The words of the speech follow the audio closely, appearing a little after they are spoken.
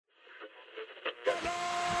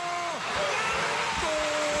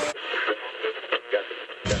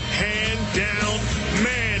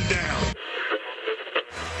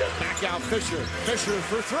Now Fisher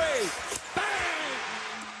for three.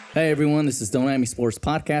 Hey everyone, this is Don't At Me Sports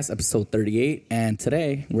Podcast, episode 38, and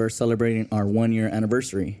today we're celebrating our 1-year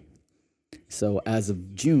anniversary. So as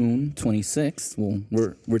of June 26th,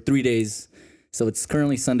 well, we're 3 days, so it's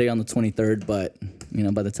currently Sunday on the 23rd, but you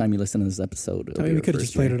know, by the time you listen to this episode, I mean, we could have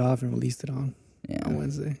just played it off and released it on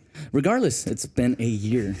Wednesday. Regardless, it's been a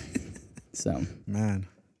year. So, man,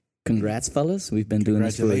 congrats, fellas. We've been doing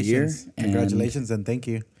this for a year. Congratulations and thank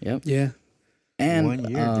you. Yep. Yeah. And 1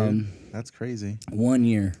 year, dude. That's crazy. 1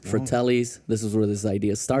 year. Fratelli's. This is where this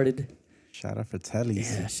idea started. Shout out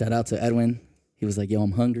Fratelli's. Yeah, shout out to Edwin. He was like, yo,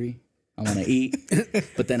 I'm hungry. I want to eat.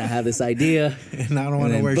 But then I had this idea. And I don't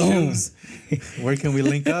want to wear shoes. Where can we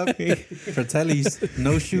link up? Fratelli's.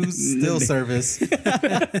 No shoes, still service.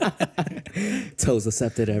 Toes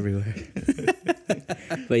accepted everywhere.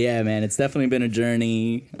 But yeah, man, it's definitely been a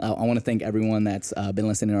journey. I want to thank everyone that's been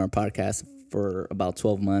listening to our podcast for about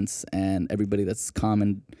 12 months and everybody that's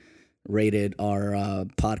rated our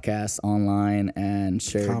podcast online and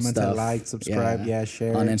shared Comment, stuff. like, subscribe,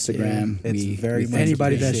 share. On Instagram. Yeah. It's very much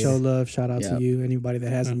anybody that appreciated. showed love, shout out to you. Anybody that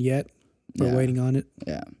hasn't yet, we're waiting on it.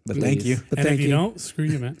 Yeah. But thank you. But And thank if you don't, screw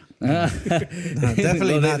you, man. No,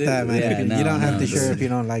 definitely Well, not that, man. yeah, you don't have to no. share if you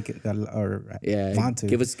don't like it or want to.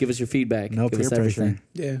 Give us your feedback. No give peer us everything.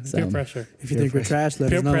 Yeah. So, Peer pressure. If you think we're trash,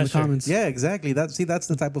 let us know in the comments. Yeah, exactly. That's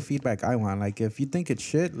the type of feedback I want. Like, if you think it's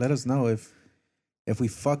shit, let us know. If we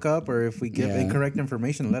fuck up or if we give incorrect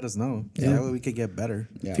information, let us know. Yeah. That way we could get better.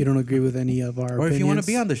 Yeah. If you don't agree with any of our Or opinions, if you want to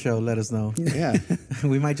be on the show, let us know. Yeah.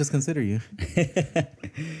 We might just consider you.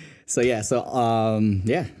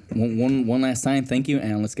 One last time, thank you,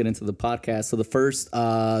 and let's get into the podcast. So the first,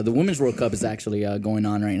 the Women's World Cup is actually going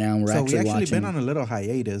on right now, and we're So actually we actually watching. been on a little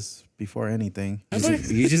hiatus before anything.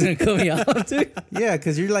 You just gonna cut me off, dude? Yeah,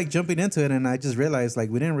 because you're like jumping into it, and I just realized like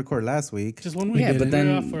we didn't record last week. Just 1 week. Yeah, but We then-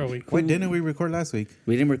 were off for a week. Why didn't we record last week?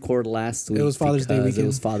 We didn't record last week. was Father's Day because It weekend.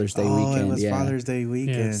 was Father's Day Oh, weekend. it was yeah. Father's Day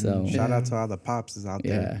weekend. So- Shout out to all the pops is out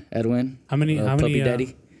Yeah, there. Edwin. How many Puppy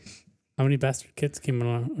Daddy. how many bastard kids came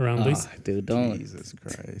around, Luis? Dude, don't. Jesus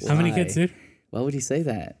Christ. How many Why? kids, dude? Why would you say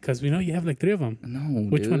that? Because we know you have like 3 of them. No,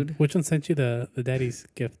 Which dude. one? Which one sent you the daddy's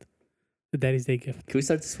gift? The daddy's day gift. Can we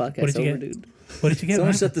start this podcast What did you over, get? dude? What did you get?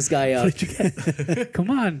 Someone man? shut this guy up. What did you get? Come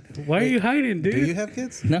on. Why are you hiding, dude? Do you have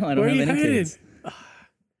kids? No, I don't Where are have you any hiding? kids. All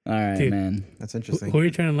right, Dude. man. That's Who interesting. are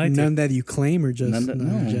you trying to lie to? none that you claim or just No,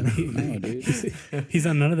 general? no, dude. He's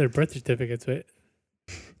on none of their birth certificates, right?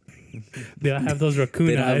 They all have those raccoon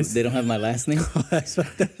They don't have, eyes. they don't have my last name. all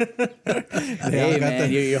Hey got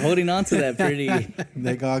man, you're holding on to that pretty.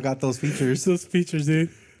 They all got those features. Those features, dude.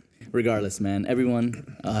 Regardless, man,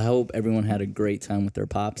 I hope everyone had a great time with their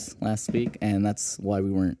pops last week, and that's why we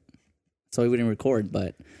didn't record.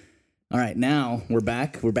 But all right, now we're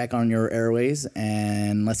back. We're back on your airways,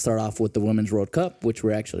 and let's start off with the Women's World Cup, which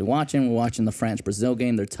we're actually watching. We're watching the France-Brazil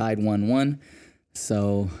game. They're tied 1-1.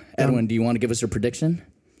 So, Edwin, do you want to give us your prediction?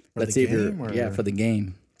 Let's see if you're for the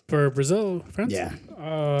game. For Brazil, France? Yeah,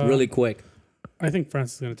 really quick. I think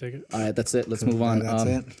France is going to take it. All right, that's it. Let's move on. That's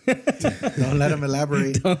it. Don't let him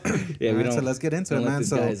elaborate. Yeah, All we right, don't. so let's get into it, don't let man. these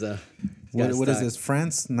So guys, what is talk. this?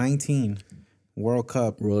 France 19 World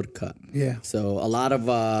Cup. World Cup. Yeah. So a lot of,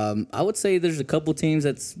 I would say there's a couple teams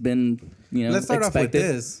that's been, Let's start off with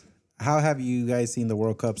expected. this. How have you guys seen the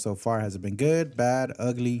World Cup so far? Has it been good, bad,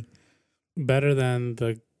 ugly? Better than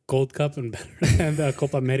the Gold Cup and better than the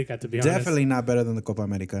Copa America, to be honest. Definitely not better than the Copa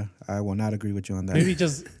America. I will not agree with you on that. Maybe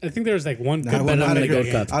just, I think there was like one I good will better not than the agree. Gold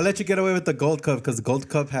Gold Cup. Cup. I'll let you get away with the Gold Cup because the Gold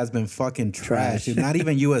Cup has been fucking trash. Dude. Not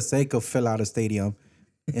even USA could fill out a stadium.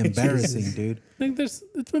 Embarrassing, dude. I think it's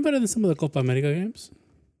been better than some of the Copa America games.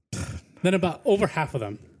 Then about over half of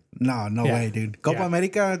them. No Yeah. way, dude. Copa Yeah.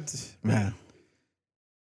 America, man.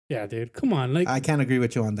 Yeah, dude. Come on. Like I can't agree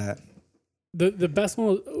with you on that. the best one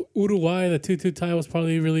was Uruguay, the 2-2 tie was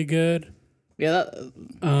probably really good. Yeah,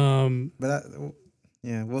 But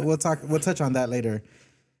yeah, we'll touch on that later.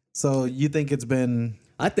 So you think it's been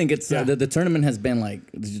I think it's Yeah. the tournament has been like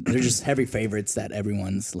they're just heavy favorites that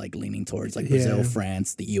everyone's like leaning towards, like Brazil, Yeah.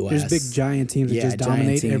 France, the U.S. There's big giant teams that Yeah, just giant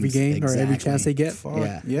dominate every teams, game or every chance they get. fuck?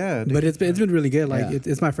 Yeah. Yeah, dude. But it's been really good. Like Yeah.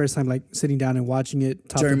 it's my first time like sitting down and watching it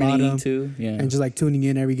top Germany to bottom, too. Yeah, and just like tuning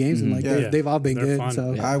in every games and like Yeah. they've all been They're good. fun.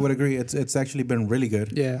 So Yeah. I would agree. It's actually been really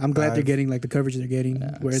good. yeah, I'm glad they're I've- getting like the coverage they're getting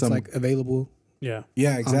where it's Some- like available Yeah.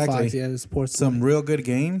 Yeah, on exactly. Fox. Yeah, it supports Some real good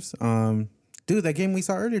games. Dude, that game we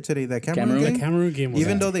saw earlier today, that Cameroon Cameroon? game. The Cameroon game was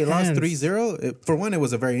Even though they lost intense. 3-0, for one, it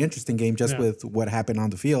was a very interesting game just Yeah. with what happened on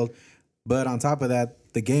the field. But on top of that,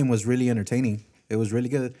 the game was really entertaining. It was really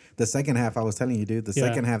good. The second half, I was telling you, dude, the Yeah.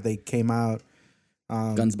 second half they came out.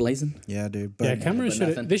 guns blazing. Yeah, dude. Yeah, But Cameroon but should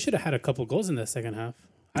nothing. they should have had a couple goals in the second half.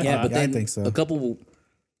 Yeah, but Yeah, I then think so. a couple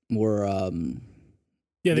were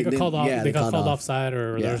Yeah, they got They- called off. yeah, they they got called called off. offside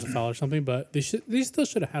or there was a Yeah. foul or something. But they still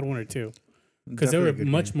should have had one or two because they were Definitely a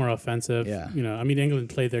good much game. more offensive. Yeah. You know, I mean, England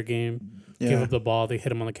played their game, gave Yeah. up the ball, they hit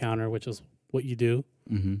them on the counter, which is what you do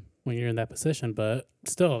when you're in that position. But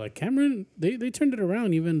still, like Cameroon, they turned it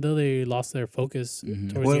around even though they lost their focus.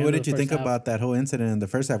 Towards the What end of did the you think first half. about that whole incident in the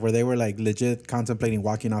first half where they were like legit contemplating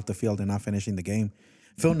walking off the field and not finishing the game?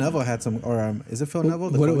 Phil Neville had some, or is it Phil Neville?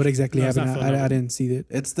 The What coach? exactly No, it's happened? not Phil I Neville. didn't see it.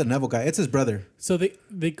 It's the Neville guy. It's his brother. So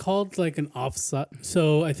they called like an offside.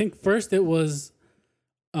 So I think first it was.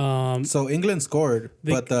 So England scored,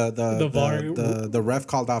 They- but the the VAR the ref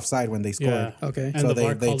called offside when they scored. Yeah. Okay. And So the they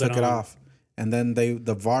VAR called took it on. off. And then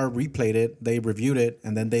the VAR replayed it, they reviewed it,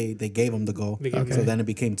 and then they gave them the goal. They gave Okay. So then it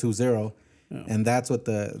became 2-0. And that's what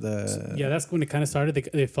the Yeah, that's when it kind of started.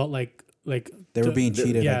 They felt like they were being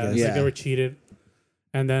cheated, Yeah, I it's guess. like they were cheated,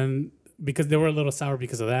 and then because they were a little sour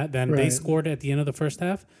because of that, then they Right. scored at the end of the first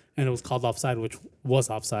half, and it was called offside, which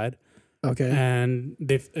was offside, Okay. and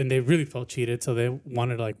they really felt cheated, so they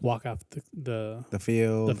wanted to like walk off the The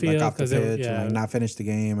field, The field, like off the 'cause they were- pitch, yeah. and like not finish the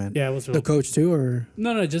game. And yeah, it was real, The coach too, or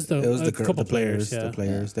no, just it was a the couple players. Yeah, The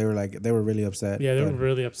players. They were really upset. yeah, they were but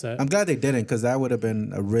really upset. I'm glad they didn't, because that would have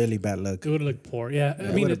been a really bad look. It would have looked poor. Yeah, It I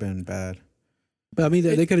would mean, have been bad. but I mean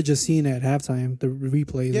they could have just seen at halftime the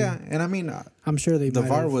replays. Yeah, and and I mean, I'm sure they. the might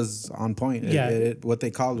VAR have. was on point. Yeah. What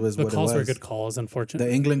they called was the what calls it were was. good calls. Unfortunately,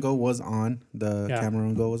 The England goal was on. The Yeah.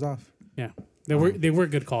 Cameroon goal was off. yeah, they were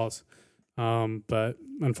good calls, but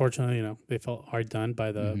unfortunately, you know, they felt hard done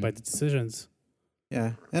by the decisions.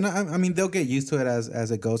 Yeah, and I mean they'll get used to it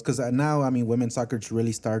as it goes, because now I mean women's soccer's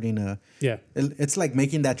really starting to. Yeah, It's like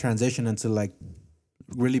making that transition into like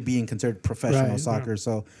really being considered professional Right. soccer.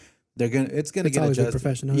 So it's gonna It's get always been adjusted.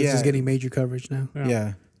 professional. It's Yeah. just getting major coverage now.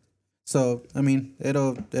 Yeah. So I mean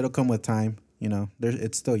it'll come with time. You know,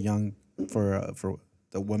 it's still young for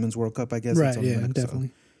the Women's World Cup, I guess. It's Right. only Yeah. like- so- Definitely.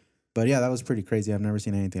 But yeah, that was pretty crazy. I've never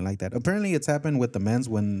seen anything like that. Apparently, it's happened with the men's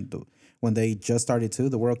when they just started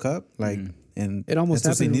the World Cup, like in It almost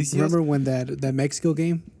Estos happened. Inicios. Remember when that Mexico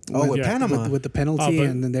game? Oh, with Yeah. Panama, with the penalty, Oh, but-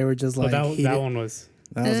 and then they were just but like, that heated. one was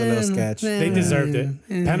that was a little sketch. they deserved it.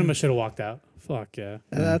 Panama should have walked out. Fuck yeah,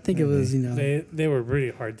 I think it was, they were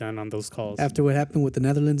really hard done on those calls. after what happened with the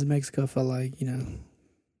Netherlands and Mexico. I felt like,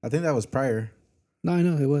 I think that was prior. No, I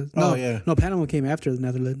know it was. Oh, No, yeah. no, Panama came after the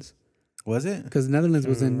Netherlands Was it? because the Netherlands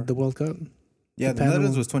was in remember. the World Cup. Yeah, the Panama.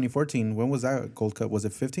 Netherlands was 2014. When was that Gold Cup? Was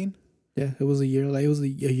it 15? Yeah, it was a year. Like it was a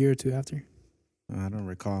year or two after. I don't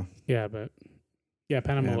recall. Yeah, but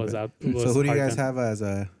Panama Yeah, was but- out. So was who do you hard guys done. have as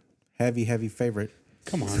a heavy favorite?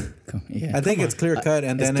 Come on, Yeah. I think it's clear cut,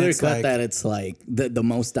 and it's then clear it's cut like, that it's like the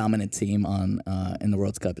most dominant team on in the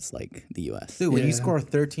World Cup is like the U.S. dude, when you Yeah. score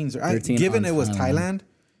 13-0, 13 given on it was Thailand. Thailand,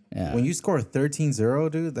 Yeah. when you score 13-0,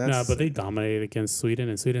 dude, that's no, but they dominated against Sweden,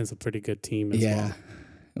 and Sweden's a pretty good team as yeah.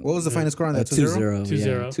 what was the final score on that? 2-0.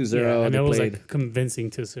 2-0. 2-0. Yeah, and they it was played. like convincing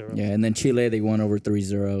 2-0. Yeah, and then Chile they won over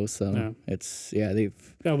 3-0. So Yeah. it's they've.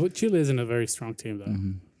 Yeah, but Chile isn't a very strong team though.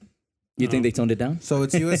 You think they toned it down? So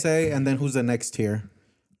it's USA, and then who's the next tier?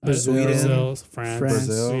 Brazil. Brazil, France,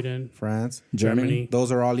 Brazil. Sweden, France. Germany,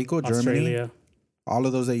 Those are all equal. Germany. Australia. All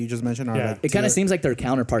of those that you just mentioned are Yeah. like It kind tier- of seems like they're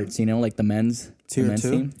counterparts, like the men's Tier the men's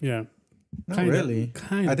 2? team. Yeah, Not Kinda. really.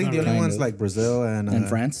 Kind I think of, the not only really. ones like Brazil and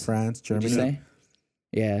France? France, Would Germany. you say?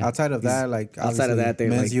 Yeah. Outside of that, like Outside of obviously, that, they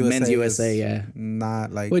men's like men's USA. is Yeah.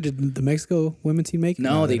 not like Wait, did the Mexico women team make it?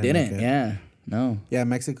 No, they they didn't didn't. make it. Yeah. No. yeah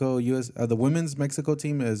Mexico US the women's Mexico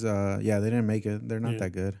team is they didn't make it. They're not Yeah. that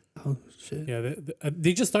good. Oh shit. Yeah,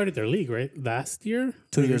 they just started their league right last year.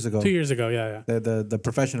 2 years ago. 2 years ago, yeah, The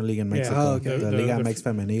professional league in Yeah. Mexico, Oh, okay. the The- Liga the- MX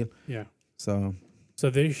Femenil. yeah. So So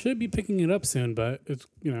they should be picking it up soon, but it's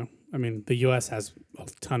I mean the U.S. has a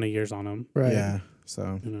ton of years on them. Right. yeah,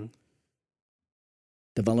 so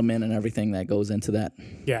Development and everything that goes into that.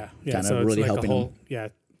 Yeah. Kinda So it's really like a helping whole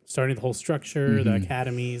starting the whole structure, the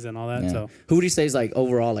academies, and all that. Yeah. So Who would you say is like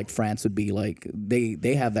overall like France would be like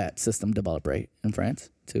they have that system developed right in France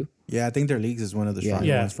too? yeah, I think their leagues is one of the Yeah. stronger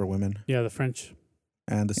Yeah. ones for women, yeah, the French.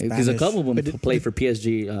 and the Spanish. Because a couple of them But play for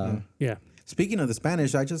PSG. Yeah. Speaking of the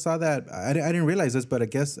Spanish, I just saw that. I didn't realize this, but I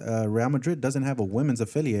guess Real Madrid doesn't have a women's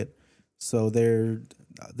affiliate. So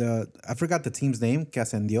I forgot the team's name, que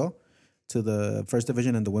ascendió to the first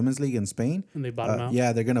division in the women's league in Spain. And they bought them out.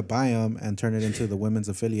 Yeah, they're gonna buy them and turn it into the women's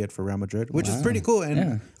affiliate for Real Madrid, which is Wow. pretty cool. And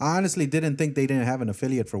Yeah. I honestly didn't think they didn't have an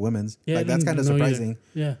affiliate for women's. Yeah, like I that's didn't kind of know either. surprising.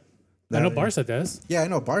 Yeah. I That- know Barca does. Yeah, I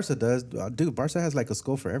know Barca does. Dude, Barca has like a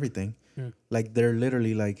school for everything. Yeah. Like they're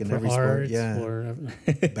literally like in For every sport. arts, Yeah, for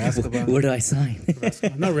basketball. Where do I sign?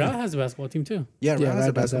 basketball. No, Real has a basketball team too. Yeah, Real has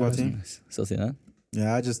a Real does have basketball a- team. So see that?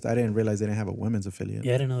 Yeah, I didn't realize they didn't have a women's affiliate.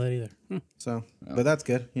 Yeah, I didn't know that either. So, but that's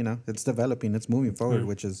good. You know, it's developing, it's moving forward, Mm.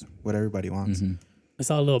 which is what everybody wants. I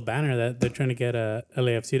saw a little banner that they're trying to get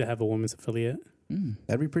LAFC to have a women's affiliate.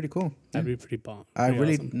 That'd be pretty cool. That'd be pretty bomb.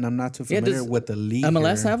 I'm not too familiar does with the league.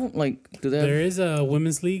 MLS here. have them? Like, do they have? There is a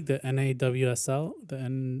women's league, the NAWSL, the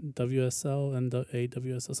NWSL, and the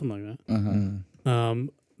AWSL, something like that.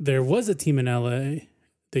 There was a team in LA.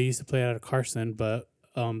 They used to play out of Carson, but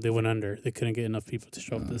they went under. They couldn't get enough people to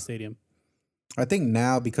show up to the stadium. I think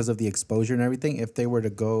now, because of the exposure and everything, if they were to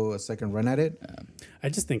go a second run at it, I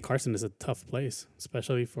just think Carson is a tough place,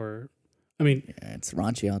 especially for. I mean, Yeah, it's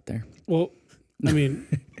raunchy out there. well, I mean,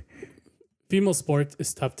 female sport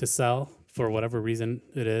is tough to sell for whatever reason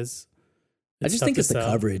it is. I just tough think to it's the sell.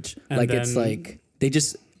 coverage. And Like it's then- like they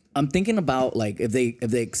just. I'm thinking about like if they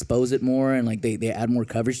expose it more and like they add more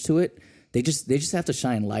coverage to it, they just have to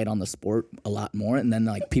shine light on the sport a lot more, and then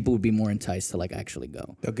like people would be more enticed to like actually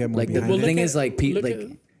go. they'll get more Like the behind it. thing look is at- like look like at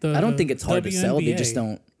the- I don't the think it's hard to sell. They just WNBA.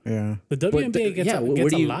 don't. Yeah. The WNBA gets, yeah, a, where gets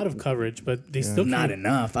do a you- lot of coverage, but they still Not can't-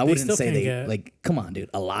 enough. I they wouldn't still say can't they get- like. Come on, dude.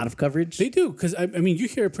 A lot of coverage. They do because I mean you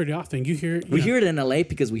hear it pretty often. You hear We hear it in LA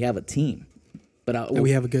because we have a team, but And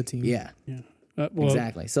we have a good team. yeah, yeah. Well,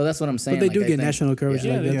 exactly. So that's what I'm saying. But they like, do I get think national coverage.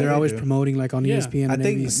 Yeah, like yeah, they're they always do. promoting like on Yeah. ESPN I and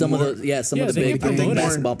think NBC. some of the Yeah, the they big get promoted.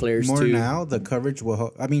 basketball players more too. now, the coverage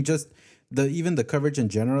will. I mean, just even the coverage in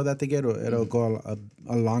general that they get, it'll go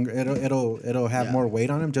a longer. It'll have Yeah. more weight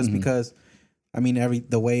on them just because. I mean,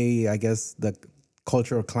 the way I guess the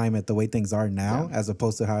cultural climate, the way things are now, as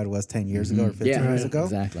opposed to how it was 10 years ago or 15 Yeah, years ago,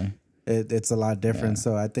 exactly. it's a lot different.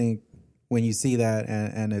 So I think when you see that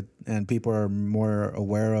and people are more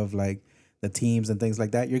aware of like the teams and things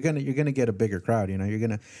like that, you're gonna get a bigger crowd. You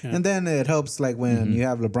know, and then it helps like when you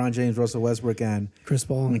have LeBron James, Russell Westbrook, and Chris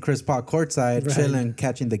Paul. Chris Paul courtside Right. chilling,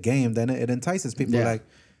 catching the game. Then it entices people Yeah.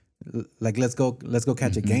 like let's go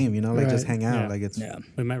catch a game. You know, like just Right. hang out. Yeah. Like it's Yeah.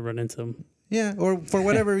 we might run into them. yeah, or for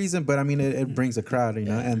whatever reason. But I mean, it brings a crowd. You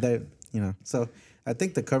know, and they so. I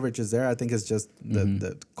think the coverage is there. I think it's just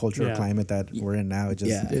the cultural Yeah. climate that we're in now. It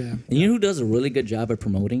just Yeah. Yeah. And you know who does a really good job at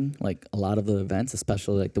promoting like a lot of the events,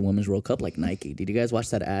 especially like the Women's World Cup, like Nike. Did you guys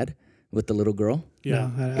watch that ad with the little girl?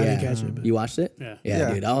 Yeah, No, I didn't catch it. But You watched it? Yeah.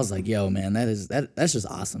 Yeah. Dude. I was like, yo, man, that's just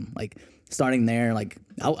awesome. Like starting there, like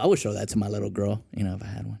I would show that to my little girl, you know, if I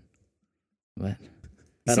had one. But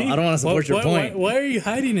I don't want to support your point. Why are you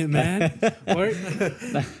hiding it, man? Why-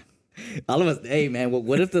 All of us, hey man,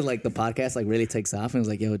 what if the podcast like really takes off and was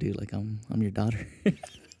like, yo, dude, like I'm your daughter.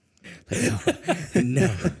 Like,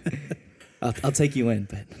 no. I'll take you in,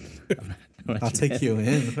 but I'm not I'll your take dad. you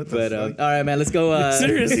in. What the But fuck? all right, man, let's go.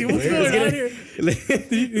 Seriously, what's going on here? Let's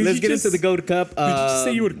you get just- into the Gold Cup. you just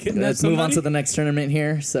say you would kidnap Let's move on somebody? to the next tournament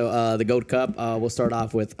here. So the Gold Cup, we'll start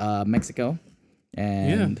off with Mexico,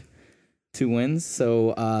 and 2 wins.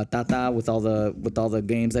 So Tata, with all the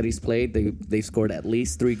games that he's played, they scored at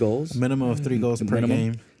least 3 goals. Minimum of 3 goals per Minimum.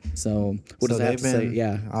 game. So what So does that have to say? been-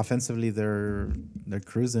 Yeah, Offensively, they're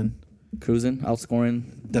cruising. cruising, outscoring.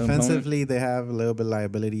 the opponent. Defensively, they have a little bit of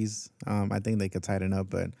liabilities. I think they could tighten up,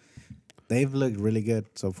 but they've looked really good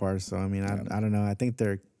so far. So I mean, I don't know. I think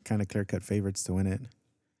they're kind of clear cut favorites to win it.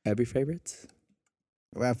 Heavy favorites.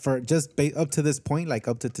 Well, for just up to this point, like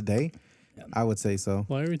up to today, Yeah. I would say so.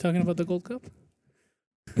 Why are we talking about the Gold Cup?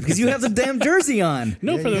 Because you have the damn jersey on.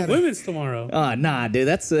 No, Yeah, for you the gotta- women's tomorrow. Oh, nah, dude.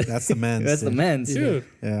 That's That's the men's. that's the dude. men's. Dude,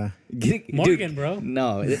 Yeah. Morgan, bro.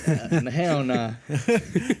 No, hell no.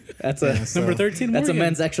 That's a Yeah, so- Number 13, that's a Morgan.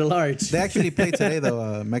 men's extra large. They actually play today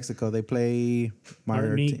though. Mexico. They play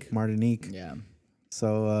Martinique. Yeah,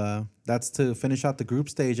 So that's to finish out the group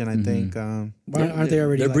stage, and I think Aren't they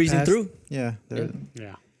already they're like, breezing past? through. yeah, they're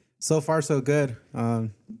Yeah. so far so good.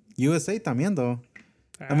 USA también though.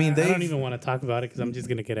 I mean, I don't they've- even want to talk about it because I'm just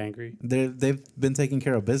gonna get angry. They've been taking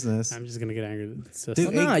care of business. I'm just gonna get angry. It's just,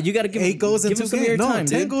 Dude, Nah, you got to give 8 goals in give 2 them some of your games. No, time,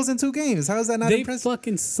 10 dude. goals in 2 games. How is that not they impressive?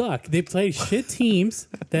 fucking suck. They play shit teams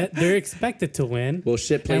that they're expected to win. Well,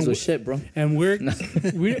 shit plays And with shit, bro. And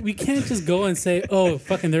we can't just go and say, oh,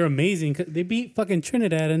 fucking, they're amazing. 'Cause they beat fucking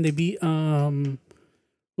Trinidad and they beat who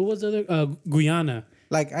was the other Guyana.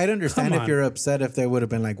 Like, I'd understand Come if on. you're upset if they would have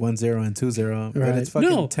been like 1-0 and 2-0, but Right. it's fucking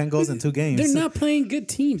No, 10 goals in 2 games. They're not playing good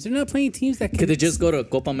teams. They're not playing teams that can. Could they just go to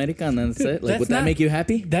Copa America and then that's it? Like, that's would that not- make you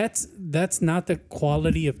happy? That's not the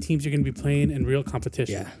quality of teams you're going to be playing in real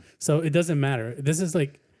competition. Yeah. So it doesn't matter. This is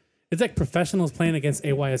like, it's like professionals playing against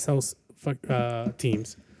AYSL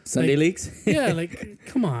teams. Sunday like- leagues? Yeah, like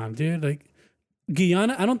come on, dude. Like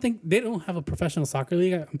Guyana, I don't think they don't have a professional soccer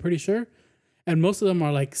league. I'm pretty sure, and most of them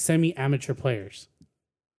are like semi-amateur players.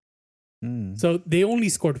 Mm. So they only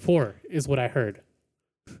scored 4, is what I heard.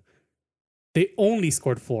 They only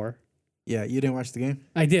scored 4. Yeah, you didn't watch the game?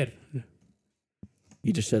 I did.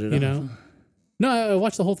 You just shut it You off. know? No, I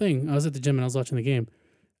watched the whole thing. I was at the gym and I was watching the game.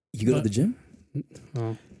 You go to the gym?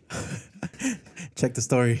 Oh. Check the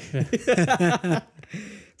story.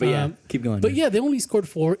 But yeah, keep going. But dude. yeah, they only scored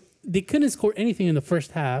 4. They couldn't score anything in the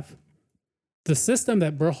first half. The system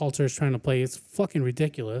that Berhalter is trying to play is fucking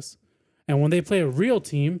ridiculous. And when they play a real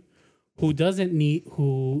team who doesn't need,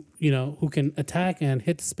 who can attack and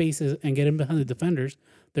hit the spaces and get in behind the defenders,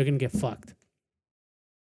 they're gonna get fucked.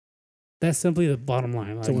 That's simply the bottom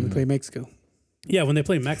line. So Like, when they play Mexico, yeah, when they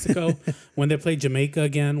play Mexico, when they play Jamaica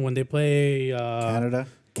again, when they play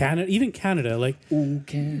Canada. even Canada, like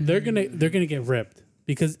they're gonna get ripped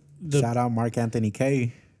because Shout out Mark Anthony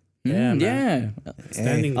K. Yeah, yeah.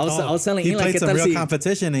 standing I tall. was telling He Eli, played ¿qué some tal real si-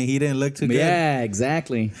 competition and he didn't look too good. Yeah,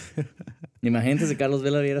 exactly. Imagínate si Carlos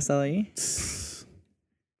Vela hubiera estado ahí.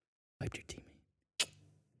 Wiped your team.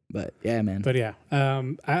 But yeah, man. But yeah,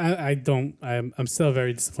 I'm still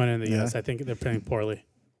very disappointed in the Yeah. US. I think they're playing poorly.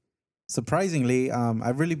 Surprisingly,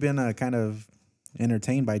 I've really been kind of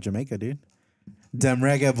entertained by Jamaica, dude. Them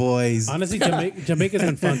reggae boys. Honestly, Jamaica's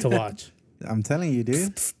been fun to watch. I'm telling you,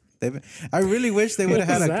 dude. I really wish they would have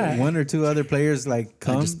What had was that? one or two other players like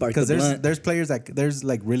come just sparked because the there's blunt. players there's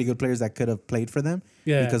like really good players that could have played for them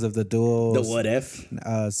Yeah. because of the dual The what if?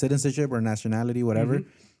 citizenship or nationality, whatever. Mm-hmm.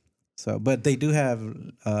 So, but they do have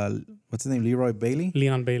what's his name, Leroy Bailey,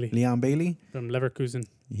 Leon Bailey Leon Bailey. from Leverkusen.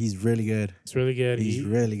 He's really good. It's really good. He's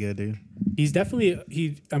really good, dude. He's definitely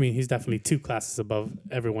he's definitely 2 classes above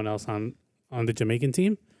everyone else on the Jamaican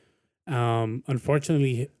team.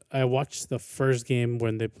 Unfortunately, I watched the first game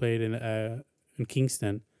when they played in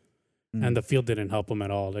Kingston, and the field didn't help him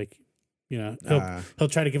at all. Like, he'll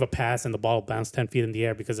try to give a pass and the ball bounced 10 feet in the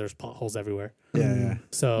air because there's potholes everywhere. Yeah.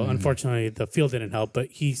 So unfortunately, the field didn't help, but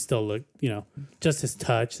he still looked, just his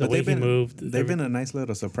touch, the But way he moved. They've been a nice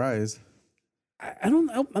little surprise.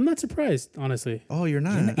 I'm not surprised, honestly. Oh, you're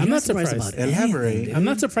not. I'm not surprised. about Elaborate. anything, I'm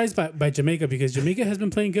not surprised by Jamaica because Jamaica has been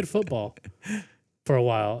playing good football for a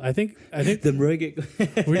while. I think The reggae.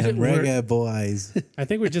 Them reggae boys. I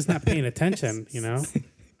think we're just not paying attention, Like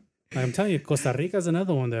I'm telling you, Costa Rica is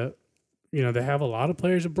another one that, they have a lot of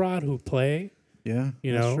players abroad who play. Yeah,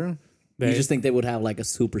 You that's know, true. You just think they would have like a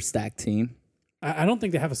super stacked team? I don't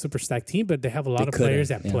think they have a super stacked team, but they have a lot of could players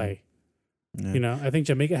have, that yeah. play. Yeah. I think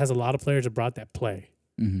Jamaica has a lot of players abroad that play.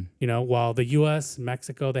 Mm-hmm. While the U.S.,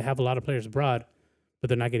 Mexico, they have a lot of players abroad, but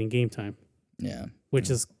they're not getting game time, Yeah. which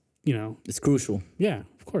is, It's crucial. yeah,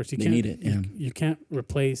 of course you They can't need it, yeah. you can't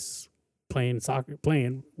replace playing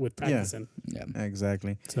with practicing. Yeah.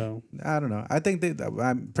 Exactly. So I don't know. I think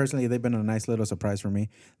personally they've been a nice little surprise for me.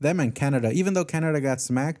 Them and Canada, even though Canada got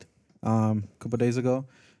smacked a couple days ago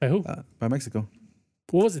by who? by Mexico,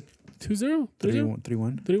 What was it? 2-0? 3-0?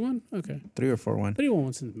 3-1, 3-1? Okay. 3 or 4-1. 3-1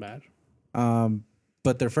 wasn't bad.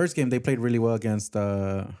 But their first game they played really well against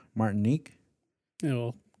Martinique. Yeah,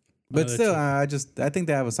 well, But another still, team. I think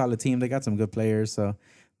they have a solid team. They got some good players, so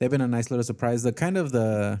they've been a nice little surprise.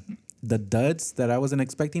 The duds that I wasn't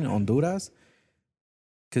expecting, Honduras,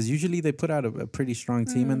 because usually they put out a pretty strong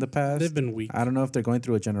team in the past. They've been weak. I don't know if they're going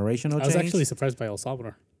through a generational change. I was actually surprised by El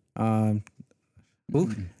Salvador. Who?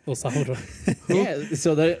 El Salvador. Yeah.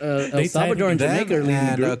 So El They Salvador and Them Jamaica are leading the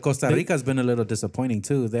and group. Costa Rica has been a little disappointing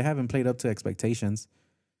too. They haven't played up to expectations.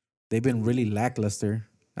 They've been really lackluster.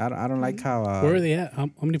 I don't like how. Where are they at? How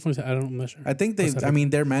many points? I'm not sure. I think they. Costa I mean,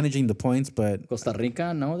 they're managing the points, but Costa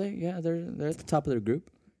Rica, no, they're at the top of their group.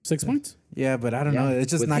 6 points? yeah, but I don't Yeah, know. It's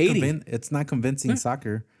just with not Haiti. it's not convincing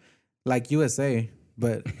soccer, like USA,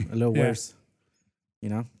 but a little Yeah. worse. You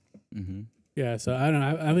know. Mm-hmm. Yeah, so I don't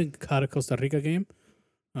know. I haven't caught a Costa Rica game.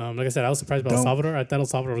 Like I said, I was surprised by El Don't. Salvador. I thought El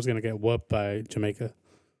Salvador was going to get whooped by Jamaica.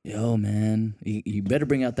 Yo, man, you better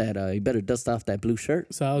bring out that. You better dust off that blue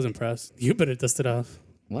shirt. So I was impressed. You better dust it off.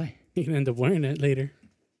 Why? You can end up wearing it later.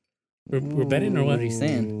 We're betting or what? are you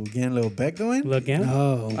saying? Ooh, getting a little bet going. Look again?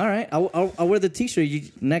 oh, All right, I'll wear the T-shirt. You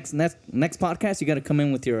next podcast, you got to come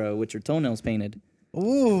in with your toenails painted.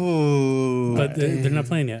 Ooh. But they're not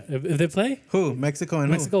playing yet. If they play, who? Mexico and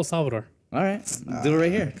Mexico, El Salvador. All right, do it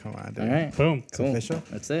right here. Come on, dude. All right, Boom. cool. official?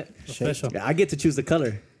 That's it. Official. Yeah, I get to choose the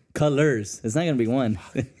colors. It's not gonna be one.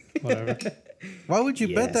 Whatever. Why would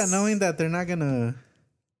you bet that Yes. knowing that they're not gonna?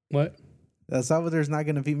 What? El Salvador's not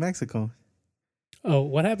gonna beat Mexico. Oh,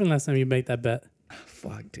 what happened last time you made that bet?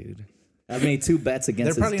 Fuck, dude. I've made 2 bets They're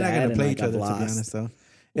against probably his not dad gonna and play like, each other. I've To be lost. honest, though.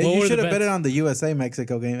 What You were should the have bet bets? it on the USA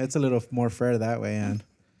Mexico game. It's a little more fair that way, and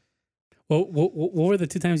What were the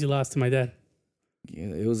 2 times you lost to my dad? Yeah,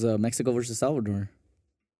 it was Mexico versus Salvador,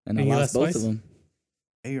 and I And you lost lost both twice? of them.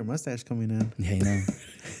 Hey, your mustache coming in. Yeah, you know.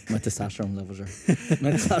 My testosterone levels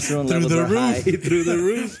are high through the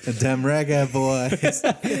roof. The damn reggae boys.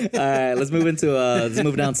 All right, let's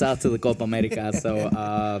move down south to the Copa America. So,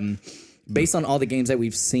 based on all the games that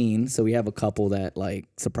we've seen, so we have a couple that like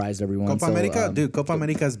surprised everyone. Copa So, America, dude. Copa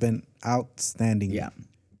America has been outstanding. Yeah.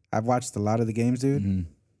 I've watched a lot of the games, dude.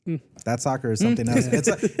 That soccer is something else.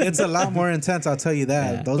 It's a lot more intense. I'll tell you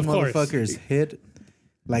that. Yeah. Those Of course. motherfuckers hit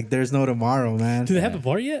like there's no tomorrow, man. Do they have the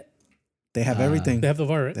VAR yet? They have everything. They have the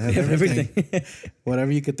VAR, right? They have everything.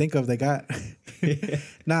 Whatever you could think of, they got.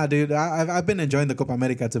 Nah, dude. I've been enjoying the Copa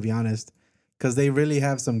America, to be honest, because they really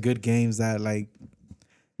have some good games that like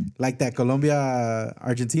that Colombia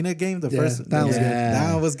Argentina game. The first that was good.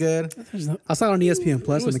 That one was good. I saw it on ESPN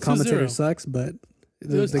Plus, It and was the commentator 2-0. sucks, but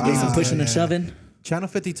was the Ah, game Some was pushing yeah. and shoving. Channel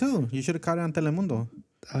 52. You should have caught it on Telemundo.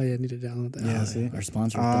 Oh yeah, I need to download that. Yeah, see. Our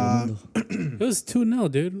sponsor, It was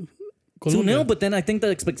 2-0, dude. 2-0, but then I think the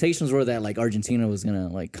expectations were that like Argentina was gonna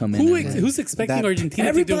like come in. and, like, Who's expecting That- Argentina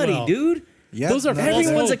everybody, to do well? dude. Yeah, Those are no, false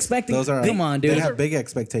Everyone's hopes. expecting. Those are Come on, dude. They have big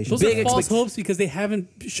expectations. Those Big are false expect- hopes because they haven't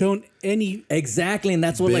shown any. Exactly, and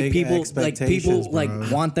that's what like Big people expectations, bro.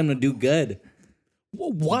 want them to do good.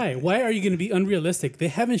 Why? Why are you going to be unrealistic? They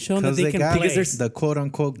haven't shown that Because they they can got play. the quote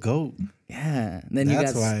unquote GOAT. Yeah, and then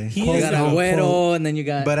That's you got why. He you is got the Agüero, and then you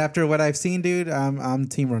got. But after what I've seen, dude, I'm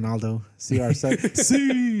Team Ronaldo. CR7.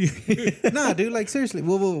 See. Nah, dude, like seriously,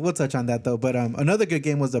 we'll touch on that though. But another good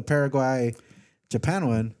game was the Paraguay Japan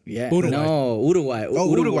one. yeah, Uruguay. no, Uruguay.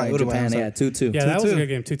 Oh, Uruguay, I'm Japan, sorry. yeah, 2-2. yeah, that was a 2-2. good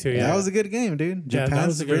game. 2-2. Yeah, That was a good game, dude. Yeah, that Japan's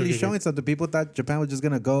was a very really good showing game. something. People thought Japan was just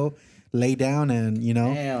gonna go lay down and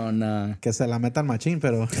Hell nah. que se la metan machín,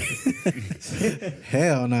 pero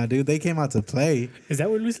hell no, dude. They came out to play. Is that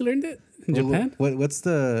where Luis learned it in Japan? What's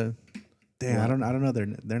the? Damn, I don't know.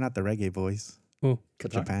 They're not the reggae boys. Oh,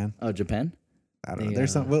 Qatar. Japan. Oh, Japan. I don't know. The,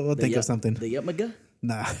 There's some. We'll the think Yup- of something. The Yupmaga?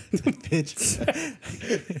 Nah, bitch.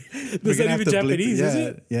 That's not even Japanese, is yeah,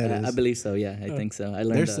 it? Yeah, it I is. believe so. Yeah, I think so. I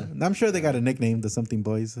learned. There's, I'm sure they got a nickname, the something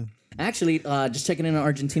boys. Actually, just checking in on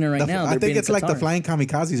Argentina right now. I they're think beating it's like the Qatar. flying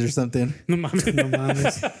kamikazes or something. no mames. No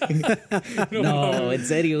mames. No, en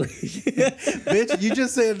serio. Bitch, you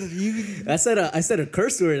just said you. I said a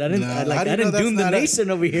curse word. I didn't. Nah, I, how like, do I you know didn't that's doom the not a- nation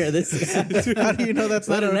over here. This. How do you know that's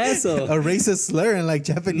What not an asshole. a racist slur in like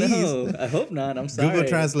Japanese? No, I hope not. I'm sorry. Google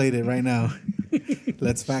Translate it right now.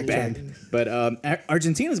 Let's fact check. But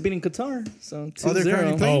Argentina's beating Qatar, so 2-0. Oh, they're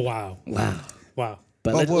currently playing? Oh wow, Wow. wow.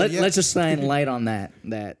 But Oh, well, yeah. let's just shine light on that.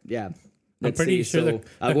 Yeah. Let's pretty see. sure So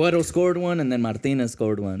Agüero scored one, and then Martinez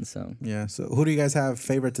scored one. So Yeah. So who do you guys have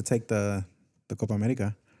favorite to take the Copa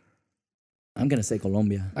America? I'm gonna say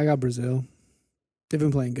Colombia. I got Brazil. They've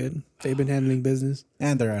been playing good. They've been handling business,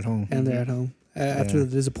 And they're at home. and they're at home. After Yeah.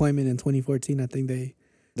 the disappointment in 2014, I think They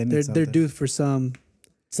need they're something. due for some.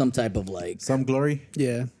 Some type of like. Some glory.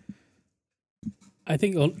 Yeah, I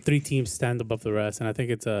think all three teams stand above the rest, and I think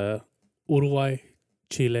it's Uruguay,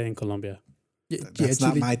 Chile, and Colombia. That's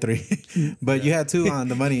not Chile- my three. But you had two on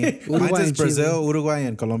the money. Mine's Uruguay just and Chile. Brazil, Uruguay,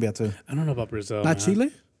 and Colombia too. I don't know about Brazil. Not man.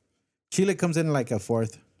 Chile. Chile comes in like a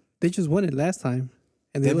fourth. They just won it last time,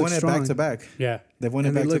 and they They've look won it strong. back to back. Yeah, They've won it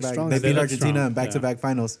And they back to look back. strong. They They beat look Argentina strong, in back to back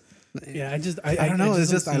finals. yeah. I don't know.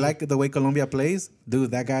 It's just I don't see- like the way Colombia plays.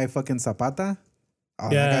 Dude, that guy fucking Zapata. Oh,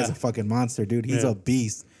 Yeah. that guy's a fucking monster, dude. He's Yeah. a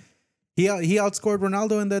beast. He outscored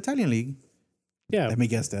Ronaldo in the Italian league. Yeah, Let me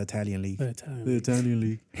guess, the Italian league. the Italian. The Italian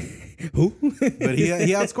league. Who? But he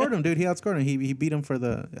outscored him, dude. He outscored him. He beat him for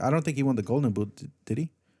the. I don't think he won the Golden Boot, did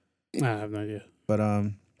he? I have no idea. But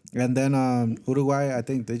and then Uruguay. I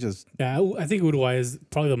think they just Yeah, I think Uruguay is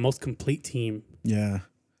probably the most complete team. yeah.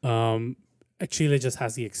 Chile just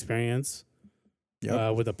has the experience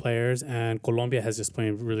Yep. with the players, and Colombia has just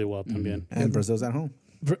playing really well. También. And Brazil's at home.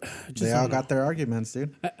 They all got their arguments,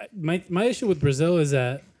 dude. My issue with Brazil is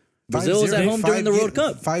that Brazil was at home during the World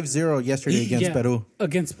Cup. 5-0 yesterday against Yeah, Peru.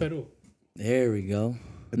 against Peru. There we go.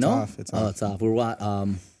 It's off. It's Oh, off. it's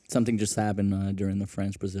off. Something just happened during the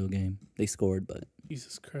French Brazil game. They scored, but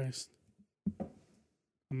Jesus Christ.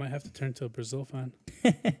 I might have to turn to a Brazil fan.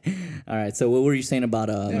 all right. So what were you saying about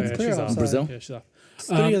it's clear she's offside. off. Brazil? Yeah, she's off.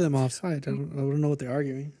 Three of them offside. I don't know what they're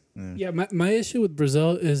arguing. Yeah, my issue with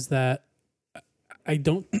Brazil is that I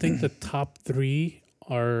don't think the top three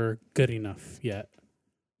are good enough yet.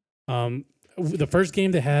 The first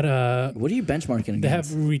game they had What are you benchmarking they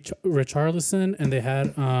have against? Richarlison and they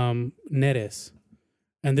had Neres,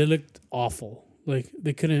 and they looked awful. Like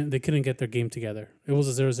they couldn't get their game together. It was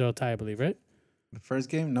a 0-0 tie, I believe, right? The first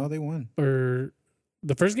game, no, they won. Or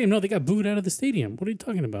the first game, no, they got booed out of the stadium. What are you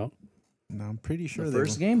talking about? No, I'm pretty sure The they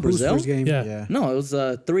first won. game, Who's Brazil? first game? Yeah. Yeah. No, it was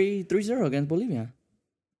 3-0 against Bolivia.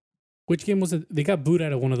 Which game was it? They got booed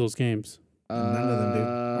out of one of those games. None of them, dude.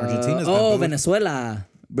 Argentina's been Oh, booed. Venezuela.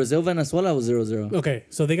 Brazil, Venezuela was 0-0. Okay,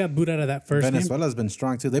 so they got booed out of that first game. Venezuela's been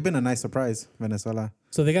strong too. They've been a nice surprise, Venezuela.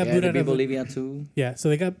 So they got Yeah, booed they out beat of Bolivia too. yeah. So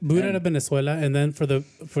they got booed out of Venezuela, and then for the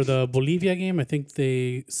Bolivia game, I think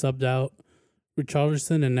they subbed out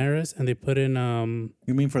Richarlison and Neres, and they put in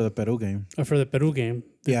You mean for the Peru game? for the Peru game.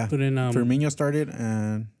 They Yeah. put in Firmino started,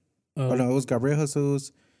 and oh no, it was Gabriel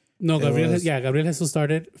Jesus. no, Gabriel. was- Gabriel Jesus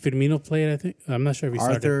started. Firmino played. I think I'm not sure if he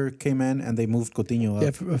started. Arthur came in, and they moved Coutinho up.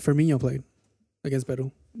 Yeah, Firmino played against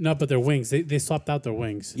Peru. No, but their wings. They swapped out their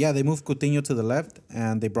wings. Yeah, they moved Coutinho to the left,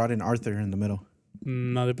 and they brought in Arthur in the middle.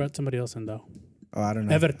 No, they brought somebody else in though. Oh, I don't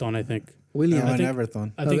know. Everton, I think. William. Oh, and think-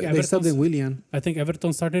 Everton. I think they subbed in William. I think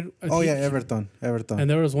Everton started. Oh yeah, Everton. And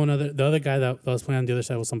there was the other guy that was playing on the other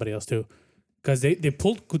side was somebody else too, because they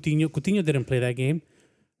pulled Coutinho. Coutinho didn't play that game.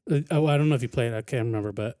 I don't know if he played. I can't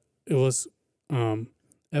remember, but it was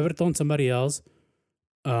Everton, somebody else,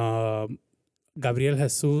 Gabriel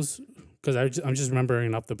Jesus. Because I'm just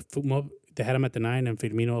remembering off the football, they had him at the 9 and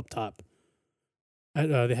Firmino up top.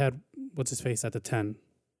 They had what's his face at the 10.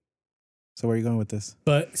 So where are you going with this?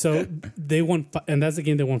 But so they won, and that's the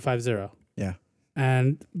game they won 5-0. Yeah.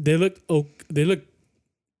 And they looked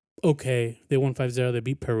okay. They won 5-0. They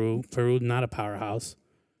beat Peru. Peru, not a powerhouse.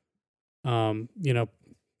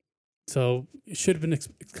 So it should have been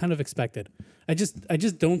kind of expected. I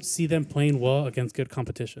just don't see them playing well against good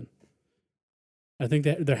competition. I think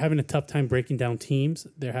that they're having a tough time breaking down teams.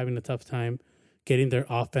 They're having a tough time getting their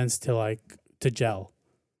offense to gel.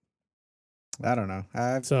 I don't know.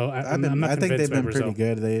 I'm not I think they've convinced by been Brazil. pretty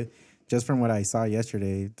good. They just from what I saw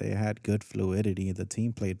yesterday, they had good fluidity. The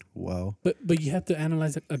team played well. But you have to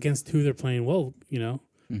analyze it against who they're playing well,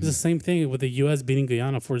 It's the same thing with the U.S. beating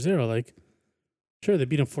Guyana 4-0. Like, sure, they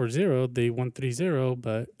beat them 4-0. They won 3-0,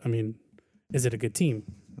 but, I mean, is it a good team?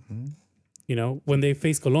 Mm-hmm. When they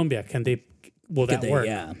face Colombia, will that work?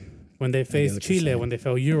 Yeah. When they face what you're Chile, saying. when they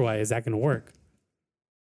face Uruguay, is that going to work?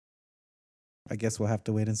 I guess we'll have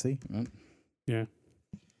to wait and see. Yeah.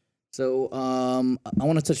 So I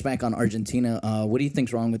want to touch back on Argentina. What do you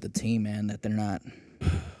think's wrong with the team, man? That they're not,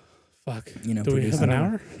 Fuck. you know, Do we have producing? an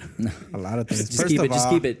hour? A lot of things. Just First keep of it. all,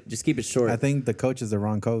 Just keep it short. I think the coach is the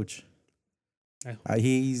wrong coach.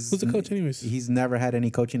 Who's the coach anyways? He's never had any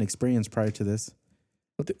coaching experience prior to this.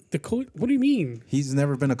 The coach? What do you mean? He's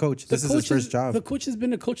never been a coach. This is his first job. The coach has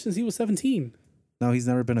been a coach since he was 17. No, he's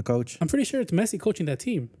never been a coach. I'm pretty sure it's Messi coaching that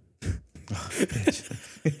team.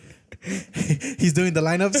 He's doing the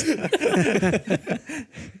lineups.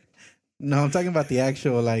 No, I'm talking about the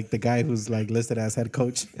actual, the guy who's listed as head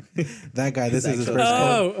coach. That guy. This is his actual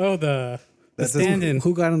first coach. The That's his- stand-in.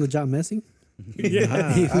 Who got on the job? Messi? Yeah.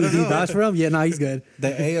 I don't He know. vouched for him? Yeah, no, he's good. The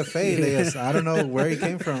AFA. I don't know where he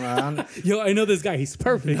came from. Yo, I know this guy. He's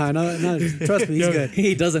perfect. No, trust me, he's Yo, good.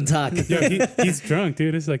 he doesn't talk. Yo, he's drunk,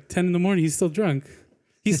 dude. It's like 10 in the morning. He's still drunk.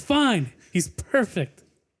 He's fine. He's perfect.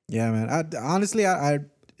 Yeah, man. Honestly,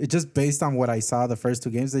 it just based on what I saw the first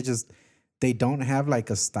two games, they don't have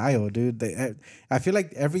a style, dude. I feel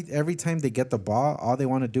like every time they get the ball, all they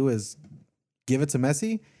want to do is give it to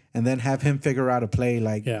Messi and then have him figure out a play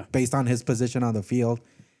based on his position on the field.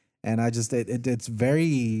 And it's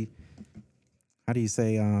very, how do you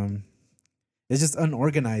say, it's just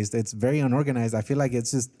unorganized. It's very unorganized. I feel like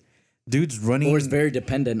it's just dudes running. Or it's very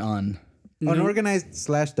dependent on. Unorganized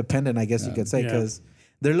 / dependent, I guess you could say, because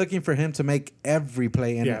they're looking for him to make every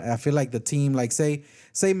play. And I feel like the team, say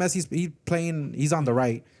Messi's he's on the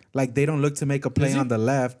right. They don't look to make a play on the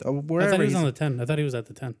left or I wherever. thought he was on the 10. I thought he was at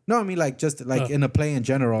the 10. No, I mean in a play in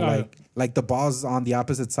general, Oh. like the ball's on the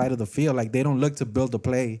opposite side of the field. They don't look to build the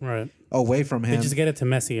play Right. away from him. They just get it to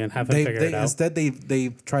Messi and have him figure it out. Instead they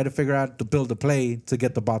try to figure out to build the play to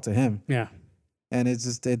get the ball to him. Yeah. And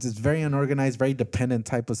it's very unorganized, very dependent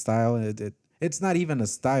type of style. It's not even a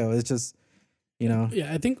style. It's just,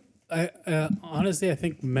 Yeah, I think, honestly, I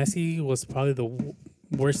think Messi was probably the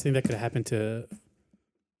worst thing that could happen to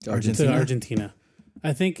Argentina.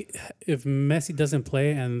 I think if Messi doesn't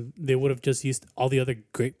play and they would have just used all the other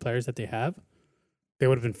great players that they have, they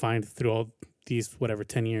would have been fine through all these,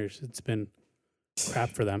 10 years. It's been crap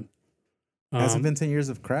for them. Has it been 10 years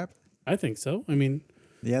of crap? I think so. I mean,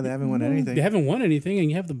 Yeah, they haven't won anything. they haven't won anything, and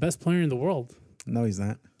you have the best player in the world. No, he's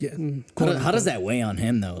not. Yeah. How does that weigh on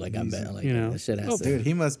him though? I bet that shit has to. Dude,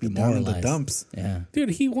 he must be down in the demoralized. dumps. Yeah. Dude,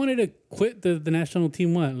 he wanted to quit the national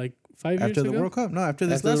team, 5 years After the ago? World Cup. No, after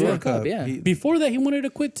this After the last World World Cup. Cup, yeah. Before that, he wanted to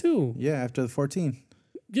quit too. Yeah, after the 14.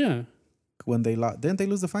 Yeah. When they lost. Didn't they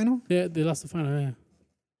lose the final? Yeah, they lost the final, yeah.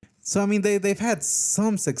 So, I mean, they've had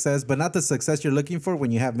some success, but not the success you're looking for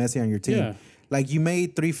when you have Messi on your team. Yeah. You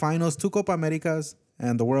made 3 finals, 2 Copa Americas,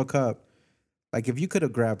 and the World Cup. Like if you could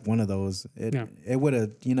have grabbed one of those, it would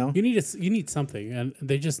have, You need something, and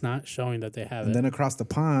they're just not showing that they have And it. then across the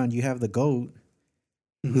pond, you have the GOAT,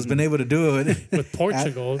 who's been able to do it With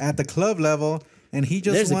Portugal. at the club level, and he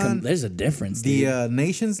just won there's a difference. the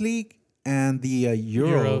Nations League and the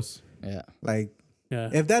Euros. Yeah. Like, Yeah.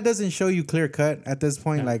 if that doesn't show you clear cut at this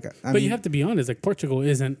point, like, I mean, you have to be honest. Like Portugal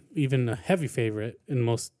isn't even a heavy favorite in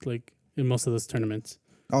most of those tournaments.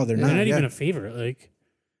 oh, they're They're not. not Yeah. even a favorite. Like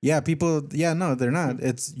No, they're not.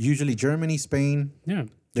 It's usually Germany, Spain, yeah,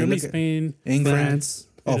 They Germany, look at Spain, England. France.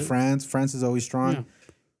 Oh, and- France. France is always strong. Yeah.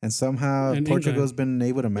 And somehow And Portugal's been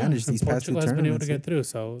able to manage and these past two Portugal has been able tournaments. to get through.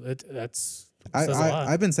 So that's says a lot.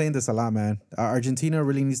 I've been saying this a lot, man. Argentina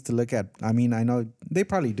really needs to look at. I mean, I know they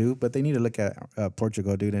probably do, but they need to look at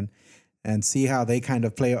Portugal, dude, and see how they kind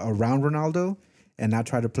of play around Ronaldo and not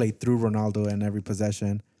try to play through Ronaldo in every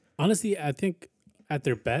possession. Honestly, I think at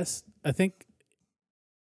their best,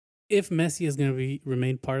 if Messi is going to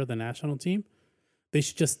remain part of the national team, they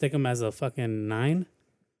should just stick him as a fucking 9,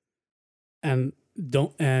 and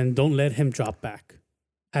don't let him drop back.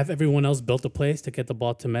 Have everyone else build a place to get the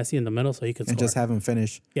ball to Messi in the middle so he can And score. just have him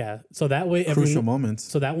finish Yeah, so that way crucial moments.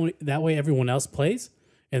 So that way everyone else plays,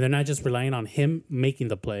 and they're not just relying on him making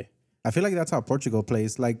the play. I feel like that's how Portugal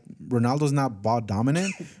plays. Like Ronaldo's not ball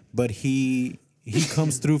dominant, but he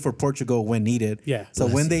comes through for Portugal when needed. Yeah. So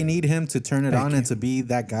when they need him to turn it on and to be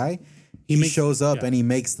that guy, he shows up and he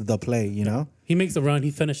makes the play. You know. He makes the run.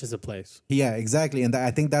 He finishes the plays. Yeah, exactly. And I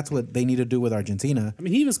think that's what they need to do with Argentina. I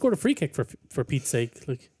mean, he even scored a free kick for Pete's sake.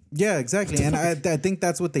 Like, Yeah, exactly. And I think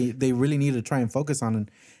that's what they really need to try and focus on,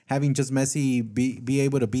 and having just Messi be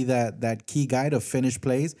able to be that key guy to finish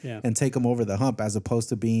plays and take them over the hump, as opposed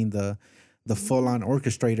to being the full on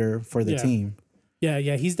orchestrator for the team.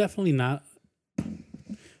 Yeah, he's definitely not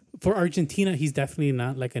for Argentina. He's definitely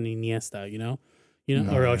not like an Iniesta,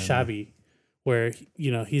 or a Xavi, where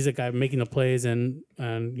he's a guy making the plays and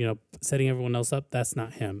setting everyone else up. That's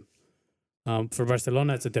not him. For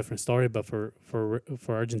Barcelona, it's a different story, but for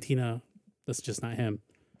Argentina, that's just not him.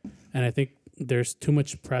 And I think there's too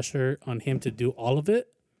much pressure on him to do all of it,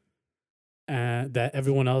 and that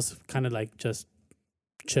everyone else kind of like just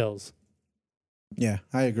chills. Yeah,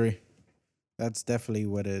 I agree. That's definitely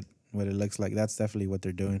what it looks like. That's definitely what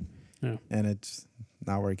they're doing. Yeah. And it's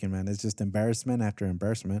not working, man. It's just embarrassment after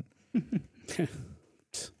embarrassment.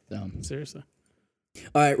 Seriously.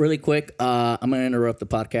 All right, really quick. I'm going to interrupt the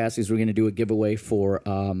podcast because we're going to do a giveaway for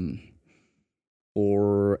an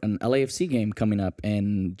LAFC game coming up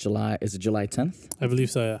in July. Is it July 10th? I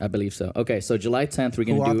believe so, yeah. I believe so. Okay, so July 10th, we're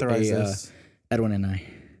Who going to do authorized a this? Edwin and I,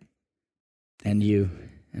 and you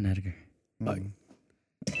and Edgar.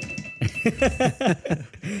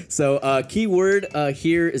 So keyword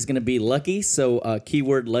here is going to be lucky. So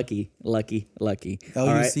keyword lucky. Lucky. All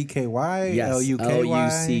right. LUCKY? Yes.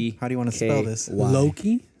 LUKY? How do you want to spell this?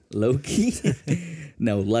 Loki?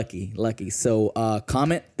 No, lucky. So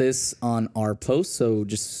comment this on our post. So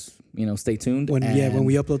just stay tuned. When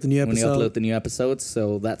we upload the new episode. When you upload the new episodes.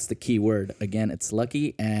 So that's the keyword. Again, it's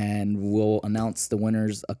lucky, and we'll announce the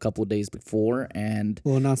winners a couple days before, and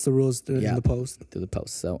We'll announce the rules in the post. through the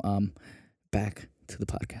post. So back to the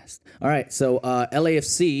podcast. All right. So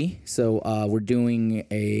LAFC. So we're doing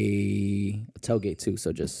a tailgate too.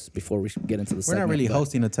 So just before we get into the We're segment, not really but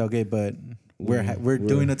hosting a tailgate, but we're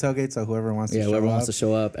doing a tailgate. So whoever wants to show whoever up, wants to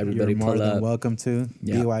show up, everybody you're more pull than up. welcome to.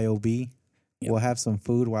 Yeah. BYOB. Yep. We'll have some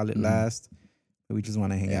food while it lasts. We just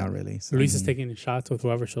want to hang out, really. So, Luis is taking shots with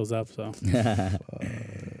whoever shows up. So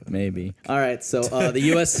Maybe. All right. So the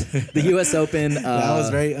U.S. Open. that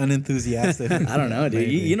was very unenthusiastic. I don't know, dude.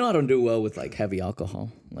 Maybe. You know I don't do well with like heavy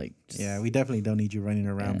alcohol. Like, Yeah, we definitely don't need you running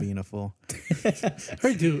around being a fool.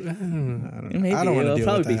 or do I don't know. maybe I don't want to it'll deal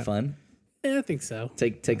probably with be that. fun. Yeah, I think so.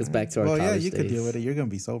 Take us back to our Well, yeah, college you could days. deal with it. You're gonna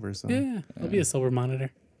be sober, so Yeah, I'll be a sober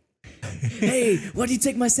monitor. Hey, why'd you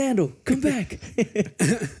take my sandal? Come back.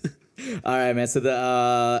 All right, man. So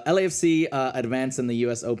the LAFC advanced in the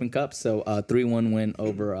U.S. Open Cup. So 3-1 win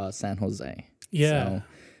over San Jose. Yeah.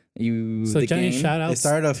 So the giant game, shout it outs.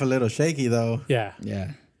 started off a little shaky though. Yeah,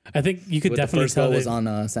 Yeah. I think you could But definitely the first tell goal that. was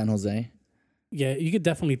on San Jose. Yeah, you could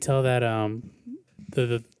definitely tell that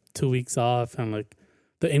the 2 weeks off and like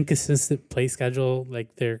the inconsistent play schedule,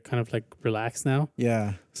 like they're kind of like relaxed now.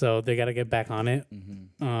 Yeah, So they got to get back on it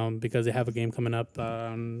Mm-hmm. because they have a game coming up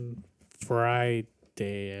on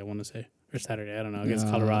Friday, I want to say, or Saturday. I don't know, against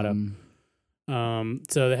Colorado.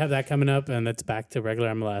 So they have that coming up, and that's back to regular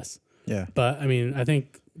MLS. yeah. But I mean, I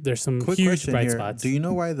think there's some Quick huge question bright here: spots. do you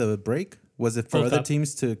know why the break was? It for Gold other Cup.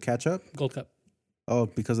 teams to catch up? Gold Cup? Oh,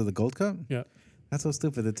 because of the Gold Cup? Yeah. That's so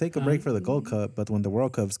stupid. They take a break for the Gold Cup, but when the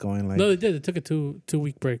World Cup's going, like, No, they did. They took a two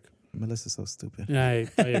week break. Melissa's so stupid. Yeah,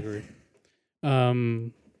 I agree. But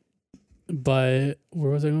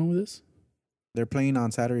where was I going with this? They're playing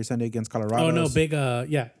on Saturday, Sunday against Colorado. Oh no, big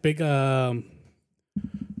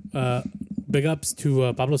ups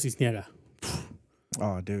to Pablo Cisniega.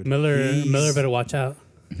 Oh, dude. Miller better watch out.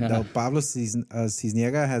 No, Pablo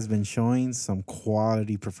Cisniega has been showing some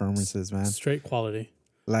quality performances, man. Straight quality.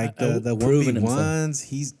 Like the proven 1v1s,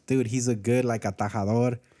 he's a good like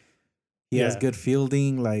atajador. He has good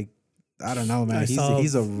fielding. Like, I don't know, man.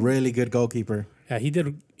 He's a really good goalkeeper. Yeah,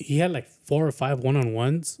 he had like 4 or 5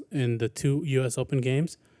 one-on-ones in the 2 U.S. Open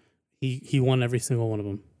games. He won every single one of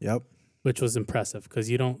them. Yep. Which was impressive because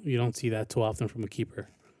you don't see that too often from a keeper.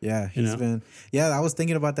 Yeah, he's been. Yeah, I was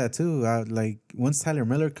thinking about that too. Like once Tyler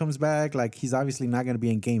Miller comes back, like he's obviously not going to be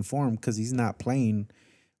in game form because he's not playing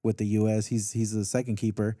with the U.S. He's the second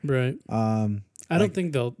keeper. Right. I don't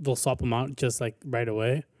think they'll swap him out just like right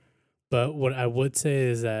away. But what I would say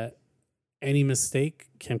is that any mistake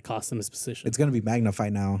can cost him his position. It's going to be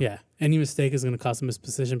magnified now. Yeah, any mistake is going to cost him his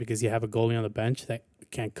position because you have a goalie on the bench that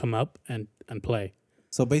can't come up and play.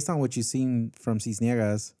 So based on what you've seen from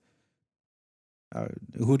Cisniegas,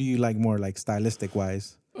 who do you like more, like stylistic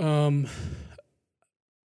wise? For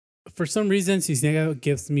some reason, Cisniega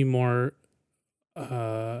gives me more.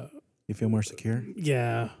 You feel more secure?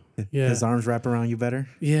 Yeah. His arms wrap around you better?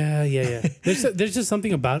 Yeah. There's just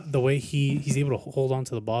something about the way he's able to hold on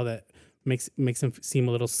to the ball that makes him seem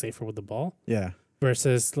a little safer with the ball. Yeah.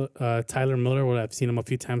 Versus Tyler Miller, where I've seen him a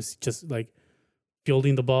few times just like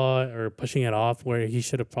fielding the ball or pushing it off where he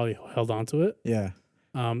should have probably held on to it. Yeah.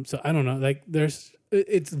 So I don't know. Like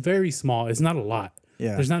it's very small. It's not a lot.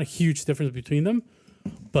 Yeah. There's not a huge difference between them,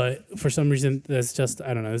 but for some reason, that's just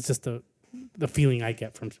I don't know. It's just the feeling I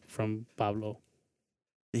get from Pablo.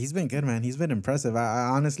 He's been good, man. He's been impressive. I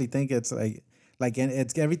honestly think it's like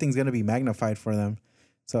it's everything's gonna be magnified for them.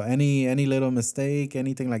 So any little mistake,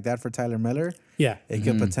 anything like that for Tyler Miller, it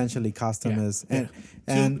could potentially cost him his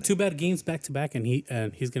and two bad games back to back, and he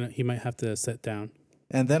might have to sit down.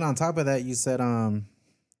 And then on top of that, you said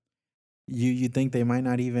you think they might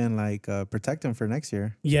not even like protect him for next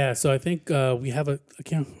year. Yeah, so I think we have I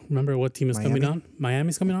can't remember what team is coming on.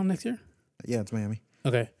 Miami's coming on next year? Yeah, it's Miami.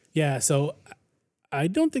 Okay. Yeah, so I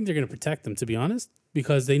don't think they're going to protect them, to be honest,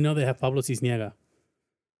 because they know they have Pablo Cisniega.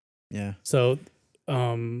 Yeah. So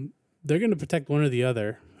they're going to protect one or the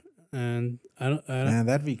other. And I don't Man,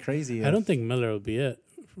 that'd be crazy. I don't think Miller will be it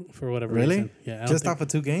for whatever really? reason. Yeah. Just off of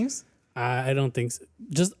 2 games? I don't think so.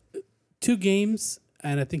 Just 2 games,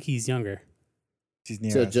 and I think he's younger.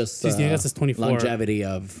 Cisniegas. So just Cisniegas is 24. longevity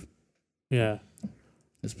of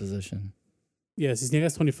his position. Yeah,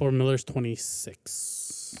 Cisniegas 24, Miller's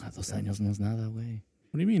 26. Dos años no es nada, way.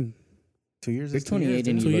 What do you mean? 2 years You're is 2 years. 28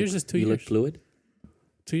 and 2 you years look, is 2 you years. look fluid?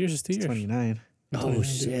 2 years is 2 years. 29. Oh,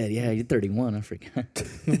 shit. Yeah, you're 31. I forgot.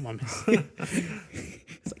 No, my man.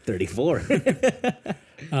 It's like 34.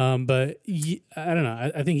 But I don't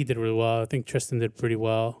know. I think he did really well. I think Tristan did pretty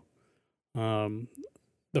well.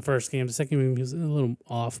 The first game, the second game, he was a little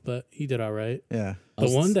off, but he did all right. Yeah. The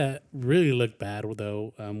one that really looked bad,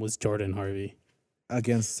 though, was Jordan Harvey.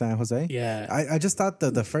 Against San Jose? Yeah. I just thought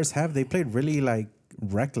the first half, they played really, like,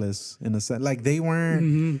 reckless in a sense. Like, they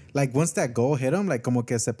weren't... Like, once that goal hit them, like, como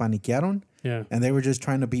que se paniquearon. Yeah. And they were just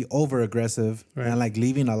trying to be over-aggressive and, like,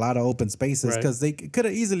 leaving a lot of open spaces because they could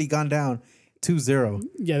have easily gone down 2-0.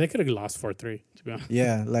 Yeah, they could have lost 4-3, to be honest.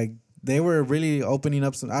 Yeah, like, they were really opening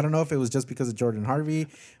up some... I don't know if it was just because of Jordan Harvey,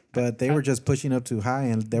 but they were just pushing up too high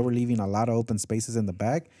and they were leaving a lot of open spaces in the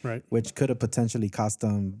back, which could have potentially cost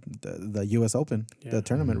them the U.S. Open, the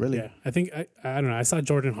tournament, really. Yeah, I think... I don't know. I saw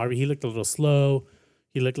Jordan Harvey. He looked a little slow.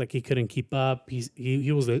 He looked like he couldn't keep up.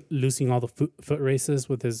 He was losing all the foot races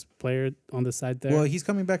with his player on the side there. Well, he's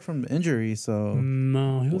coming back from injury, so...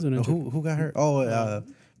 No, he wasn't injured. Who got hurt? Oh,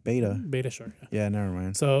 Beta. Beta short. Yeah, never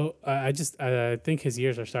mind. So I think his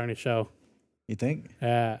years are starting to show. You think?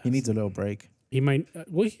 Yeah. He needs a little break. He might...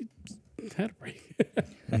 he had a break.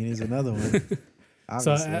 He needs another one.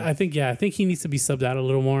 So I think he needs to be subbed out a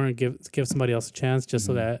little more and give somebody else a chance just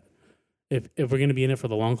so that if we're going to be in it for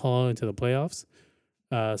the long haul into the playoffs,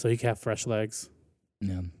 so he can have fresh legs.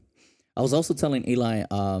 Yeah. I was also telling Eli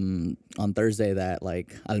on Thursday that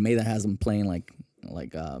like Almeida has him playing like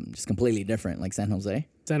just completely different, like San Jose.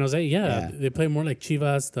 San Jose, yeah. They play more like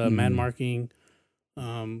Chivas, the man marking.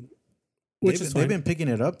 Which they've been picking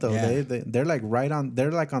it up though. Yeah. They're like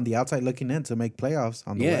they're like on the outside looking in to make playoffs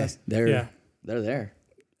on the West. They're there.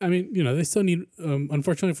 I mean, they still need.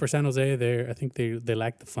 Unfortunately for San Jose, I think they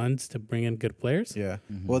lack the funds to bring in good players. Yeah.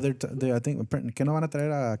 Well, I think que no van a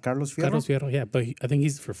traer a Carlos Fierro. Carlos Fierro, yeah, but I think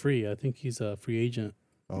he's for free. I think he's a free agent.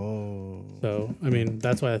 Oh. So I mean,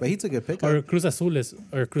 that's why. But he's a good pickup. Or Cruz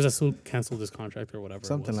Azul canceled his contract or whatever.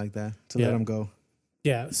 Something like that to Yeah. let him go.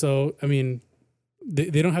 Yeah. So I mean,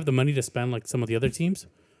 they don't have the money to spend like some of the other teams,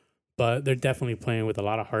 but they're definitely playing with a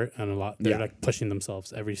lot of heart and a lot. They're like pushing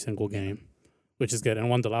themselves every single game, which is good. And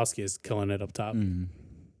Wondolowski is killing it up top.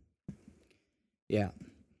 Yeah.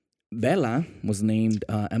 Vela was named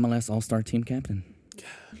MLS All-Star Team Captain.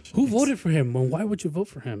 Who voted for him? Well, why would you vote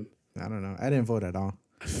for him? I don't know. I didn't vote at all.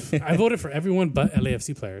 I voted for everyone but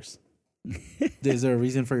LAFC players. Is there a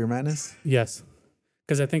reason for your madness? Yes.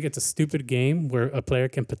 Because I think it's a stupid game where a player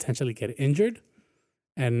can potentially get injured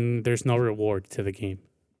and there's no reward to the game.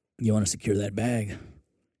 You want to secure that bag.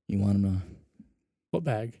 You want him to... What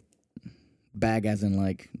bag? Bag as in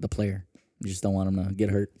like the player. You just don't want him to get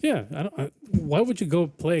hurt. Yeah. Why would you go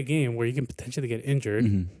play a game where you can potentially get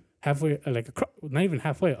injured halfway, not even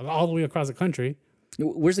halfway, all the way across the country?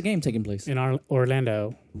 Where's the game taking place? In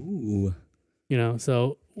Orlando. Ooh. You know,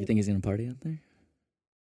 so... You think he's going to party out there?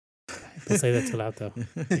 Don't say that too loud, though.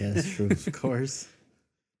 Yeah, that's true. Of course.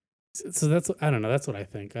 So that's, I don't know. That's what I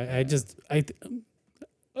think.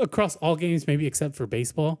 Across all games, maybe except for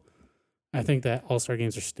baseball, I think that all-star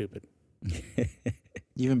games are stupid.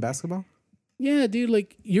 Even basketball? Yeah, dude,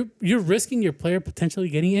 like you're risking your player potentially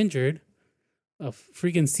getting injured, a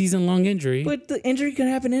freaking season-long injury. But the injury can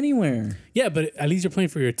happen anywhere. Yeah, but at least you're playing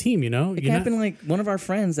for your team, you know? It can happen like one of our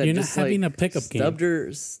friends that you're just not having like a pickup game. stubbed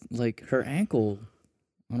her ankle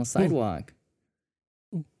on a sidewalk.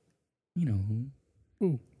 Ooh. You know who.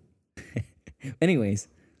 Ooh. Anyways,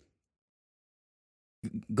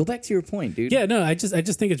 go back to your point, dude. Yeah, no, I just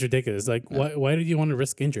think it's ridiculous. Like, why do you want to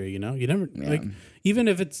risk injury? You know, you never like, even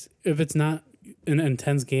if it's not an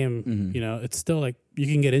intense game, you know, it's still like you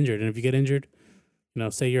can get injured, and if you get injured, you know,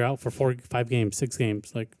 say you're out for 4, 5 games, 6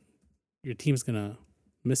 games, like your team's gonna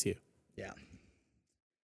miss you. Yeah.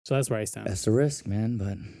 So that's where I stand. That's the risk, man.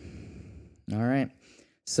 But all right.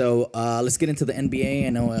 So let's get into the NBA. I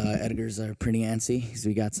know Edgar's pretty antsy, so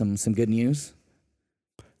we got some good news.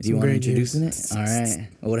 Do you want to introduce it? All right.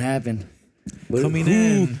 What happened? Coming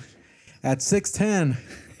in at 6'10".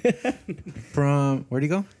 From, where'd he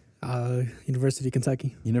go? University of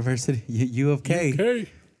Kentucky. University, U of K. Okay.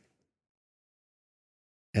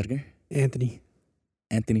 Edgar? Anthony,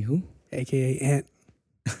 Anthony who? a.k.a. Ant.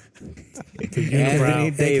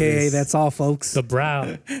 Anthony Davis. A.k.a. That's all, folks. The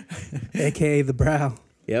brow. A.k.a. the brow.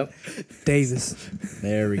 Yep. Davis.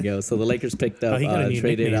 There we go. So the Lakers picked up, he got a new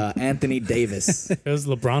traded nickname. Anthony Davis. It was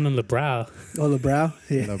LeBron and LeBrow. Oh, the brow?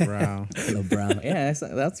 Yeah. The brow. LeBron. Yeah,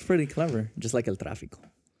 that's pretty clever. Just like El Tráfico.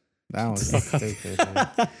 That was stupid.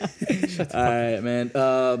 All right, man.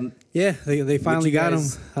 Yeah, they finally you got him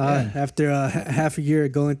guys- after half a year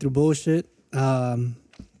of going through bullshit.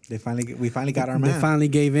 We finally got our They man. finally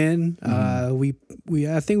gave in. I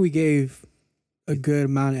think we gave a good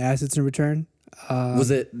amount of assets in return.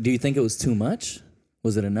 Do you think it was too much?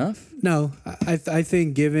 Was it enough? No, I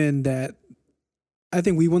think given that, I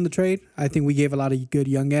think we won the trade. I think we gave a lot of good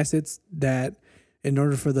young assets that, in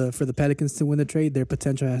order for the Pelicans to win the trade, their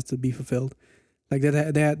potential has to be fulfilled. Like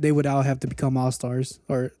they would all have to become all-stars,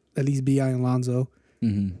 or at least B.I. and Lonzo,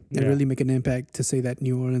 and really make an impact to say that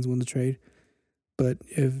New Orleans won the trade. But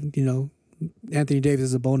if Anthony Davis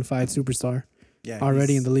is a bona fide superstar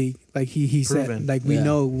already in the league, like he said, like we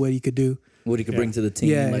know what he could do. What he could bring to the team,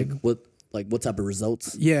 Yeah. what type of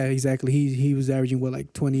results? Yeah, exactly. He was averaging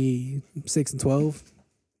 26 and 12,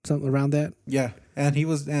 something around that. Yeah, and he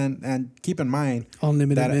was and keep in mind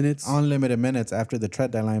Unlimited that minutes. unlimited minutes after the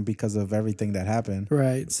trade deadline because of everything that happened.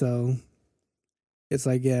 Right. So it's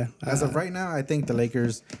like, yeah. As of right now, I think the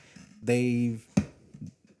Lakers they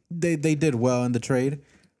did well in the trade.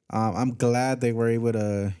 I'm glad they were able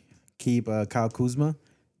to keep Kyle Kuzma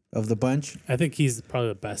of the bunch. I think he's probably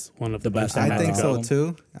the best one of the best. best I think so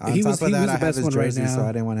too. On He top was of that, the I have best his one right jersey, so now.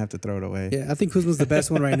 I didn't want to have to throw it away. Yeah, I think Kuzma's the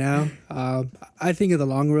best one right now. I think in the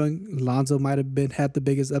long run, Lonzo might have had the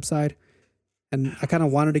biggest upside. And I kind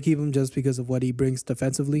of wanted to keep him just because of what he brings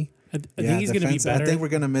defensively. I think he's going to be better. I think we're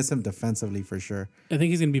going to miss him defensively for sure. I think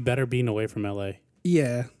he's going to be better being away from LA.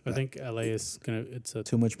 Yeah. I think LA is going to, it's a,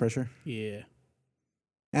 Too much pressure. yeah.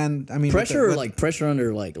 And I mean, Pressure pressure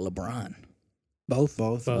under like LeBron. Both.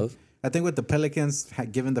 both. I think with the Pelicans,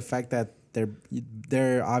 given the fact that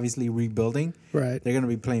they're obviously rebuilding, Right. they're going to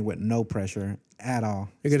be playing with no pressure at all.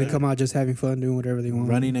 They're going to come out just having fun, doing whatever they want.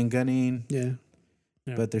 Running and gunning, Yeah.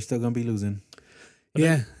 Yeah. but they're still going to be losing.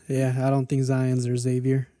 Yeah. I don't think Zion's their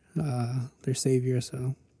savior. Their savior,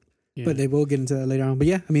 so. Yeah. But we'll get into that later on. But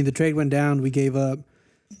yeah, I mean, the trade went down. We gave up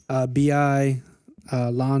B.I.,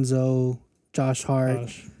 Lonzo, Josh Hart,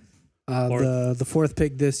 Gosh. The fourth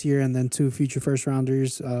pick this year, and then 2 future first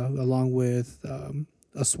rounders, along with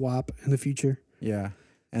a swap in the future. Yeah.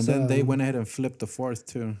 And So, then they went ahead and flipped the fourth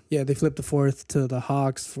too. Yeah, they flipped the fourth to the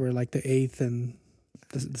Hawks for like the 8th and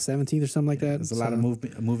the 17th or something like that. There's a lot of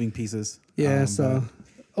moving pieces. Yeah, so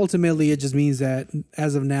ultimately it just means that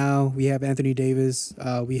as of now we have Anthony Davis.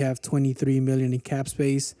 We have 23 million in cap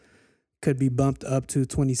space. Could be bumped up to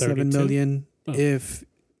 27 32? million if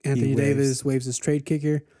Anthony waives. Davis waives his trade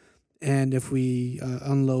kicker, and if we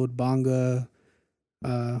unload Bonga,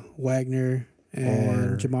 Wagner,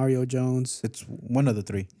 and Or- Jamario Jones. it's one of the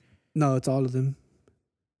 3. No, it's all of them.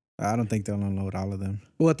 I don't think they'll unload all of them.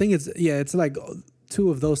 Well, I think it's like 2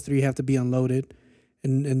 of those 3 have to be unloaded,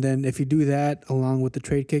 and then if you do that along with the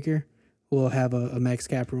trade kicker, we'll have a max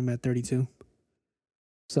cap room at 32.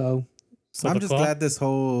 So So I'm the just claw? glad this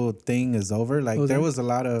whole thing is over. Like Was there it? was a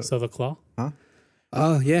lot of So the claw?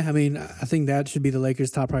 yeah, I mean, I think that should be the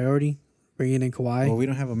Lakers' top priority, bringing in Kawhi. well, we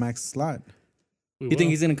don't have a max slot. We You think will.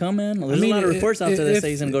 he's gonna come in? There's mean, a lot of reports out there that if-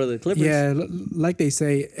 say he's gonna go to the Clippers. Yeah, like they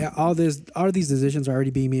say, all these decisions are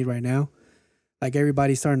already being made right now. Like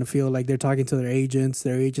everybody's starting to feel like they're talking to their agents.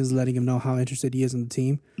 Their agents letting them know how interested he is in the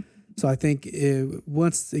team. So I think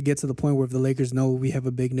once it gets to the point where if the Lakers know we have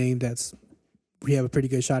a big name we have a pretty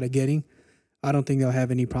good shot at getting, I don't think they'll have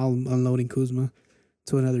any problem unloading Kuzma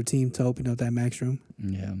to another team to open up that max room.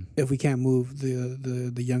 Yeah. If we can't move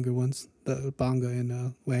the younger ones, the Bonga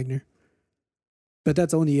and Wagner. But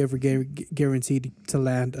that's only if we're guaranteed to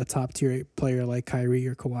land a top tier player like Kyrie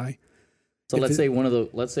or Kawhi. So If let's it- say one of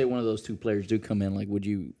those 2 players do come in. Like, would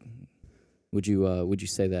you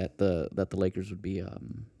say that the Lakers would be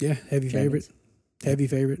Yeah, heavy champions? favorite. Heavy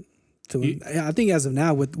favorite. You- Yeah, I think as of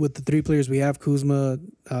now, with the 3 players we have, Kuzma,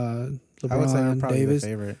 I would say we're LeBron, probably Davis. the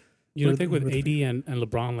favorite. You don't We're- think with we're- AD and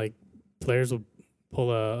LeBron, like players will pull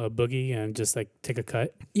a boogie and just like take a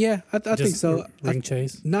cut? Yeah, I think Just so. Ring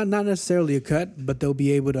chase? Not necessarily a cut, but they'll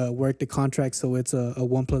be able to work the contract so it's a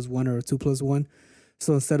 1+1 or a 2+1.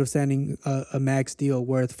 So instead of signing a max deal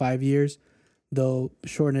worth 5 years, they'll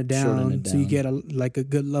shorten it down, so you get a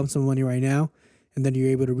good lump sum of money right now, and then you're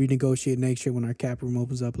able to renegotiate next year when our cap room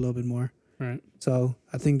opens up a little bit more. Right. So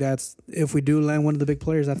I think that's, if we do land one of the big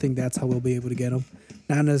players, I think that's how we'll be able to get them.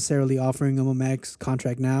 Not necessarily offering them a max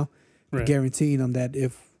contract now, but Right. guaranteeing them that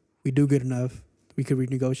if we do good enough, we could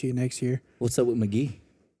renegotiate next year. What's up with McGee?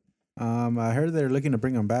 I heard they're looking to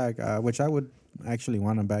bring him back, which I would actually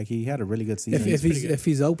want him back. He had a really good season. If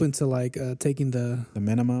he's open to like taking the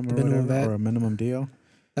minimum or minimum whatever, vet. or a minimum deal.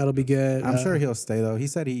 that'll be good. I'm sure he'll stay though. He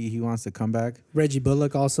said he wants to come back. Reggie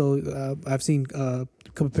Bullock also. I've seen a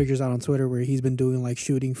couple pictures out on Twitter where he's been doing like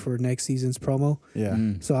shooting for next season's promo. Yeah.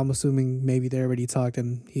 Mm. So I'm assuming maybe they already talked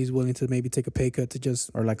and he's willing to maybe take a pay cut to just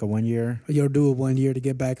Or like a 1 year. do it 1 year to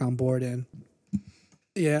get back on board. And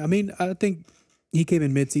yeah, I mean, I think he came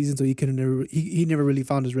in mid-season, so he never really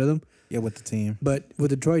found his rhythm. Yeah, with the team. But with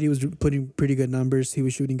Detroit, he was putting pretty good numbers. He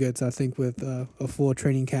was shooting good. So I think with a full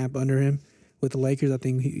training camp under him with the Lakers, I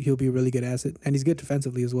think he'll be a really good asset, and he's good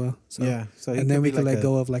defensively as well. So Yeah. So he and then could we be could like let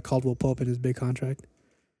go of like Caldwell Pope and his big contract.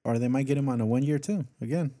 Or they might get him on a 1 year too.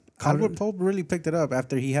 Again, I Caldwell don't- Pope really picked it up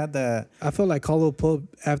after he had that. I feel like Caldwell Pope,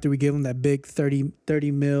 after we give him that big 30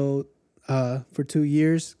 mil for 2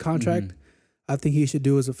 years contract, Mhm. I think he should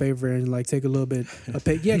do us a favor and like take a little bit of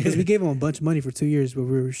pay. Yeah, because we gave him a bunch of money for 2 years, but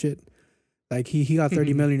we were shit. Like he got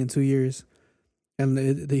 30 million in 2 years, and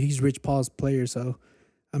he's Rich Paul's player, so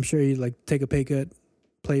I'm sure he'd like take a pay cut,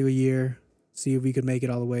 play a year, see if we could make it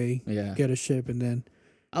all the way, Yeah. get a ship, and then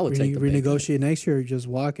I would take the pay cut, renegotiate next year. Or just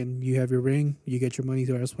walk and you have your ring, you get your money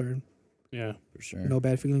elsewhere. Yeah. for sure. No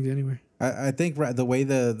bad feelings anywhere. I think the way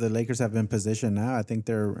the Lakers have been positioned now, I think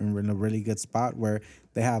they're in a really good spot where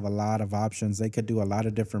they have a lot of options. They could do a lot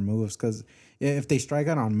of different moves because if they strike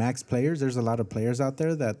out on max players, there's a lot of players out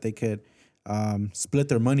there that they could split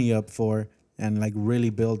their money up for and like really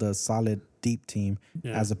build a solid deep team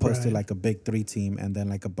Yeah. as opposed to Right. like a big 3 team and then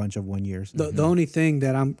like a bunch of 1 years. The only thing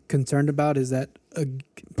that I'm concerned about is that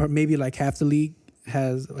maybe like half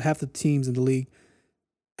the teams in the league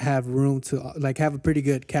have room to like have a pretty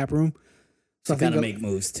good cap room. So I gotta think make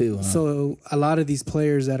moves too. Huh? so a lot of these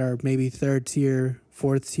players that are maybe 3rd tier,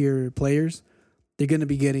 4th tier players, they're going to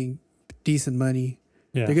be getting decent money.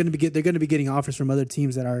 Yeah. They're going to be getting offers from other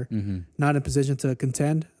teams that are mm-hmm. not in position to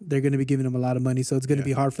contend. They're going to be giving them a lot of money, so it's going to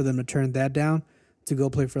be hard for them to turn that down to go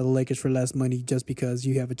play for the Lakers for less money just because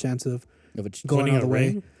you have a chance of going Winning all a the way.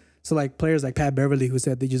 ring? So like players like Pat Beverly, who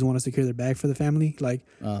said they just want to secure their bag for the family, like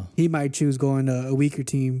Oh, he might choose going to a weaker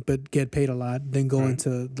team but get paid a lot than going Right.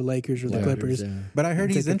 to the Lakers or the yeah. Clippers Yeah. But I heard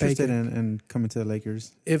Take he's the pay interested cut. in coming to the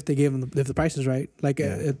Lakers. if they gave him if the price is right. Like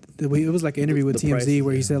Yeah. it was like an interview with The price, TMZ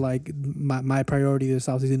where he yeah. said like my priority this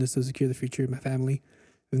offseason is to secure the future of my family,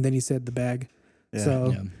 and then he said the bag. Yeah.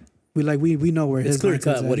 So Yeah. we know where It's his clear mindset's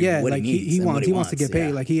cut at. what he- yeah, what he like needs he and what wants he to get wants, paid.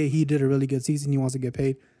 yeah. Like he did a really good season. He wants to get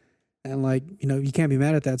paid, and like you can't be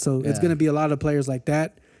mad at that. So it's Yeah. gonna be a lot of players like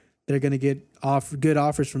that. They're gonna get good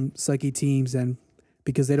offers from sucky teams, and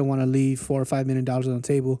because they don't want to leave $4 or $5 million on the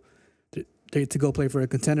table to go play for a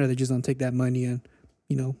contender, they're just gonna take that money and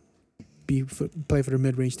play for the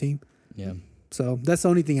mid range team. Yeah. So that's the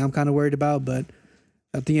only thing I'm kind of worried about. But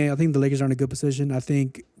I think the Lakers are in a good position. I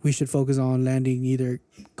think we should focus on landing either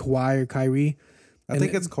Kawhi or Kyrie. I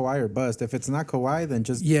think it's Kawhi or bust. If it's not Kawhi, then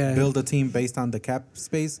just Yeah. build a team based on the cap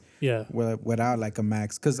space Yeah. without like a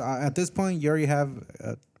max. Because at this point, you already have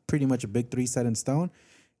pretty much a big three set in stone.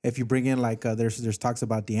 If you bring in like there's talks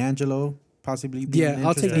about D'Angelo possibly being Yeah,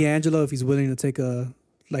 I'll take interested. D'Angelo if he's willing to take a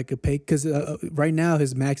pay, because right now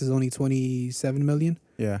his max is only $27 million.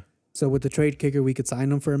 Yeah. So with the trade kicker, we could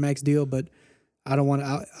sign him for a max deal, but I don't want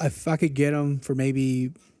to. If I could get him for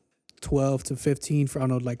maybe 12 to 15 for I don't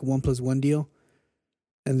know, like 1+1 deal,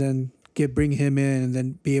 and then bring him in and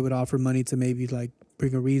then be able to offer money to maybe like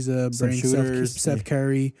bring Ariza, Some bring shooters, Seth yeah.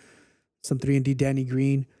 Curry, some 3-and-D Danny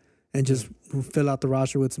Green, and just fill out the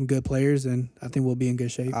roster with some good players, and I think we'll be in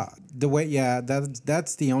good shape.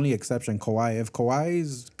 That's the only exception. Kawhi. If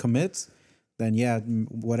Kawhi commits, then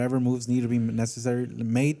whatever moves need to be necessary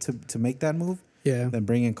made to make that move, Yeah, then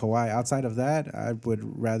bring in Kawhi. Outside of that, I would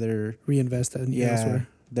rather reinvest that elsewhere.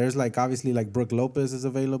 There's like obviously like Brooke Lopez is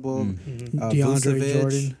available, Mhm.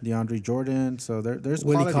 DeAndre Jordan. So there's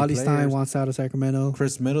Willie quality Cauley Stein players. wants out of Sacramento.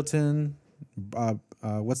 Chris Middleton,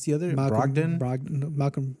 what's the other? Brogdon.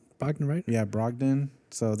 Malcolm Brogdon, right? Yeah, Brogdon.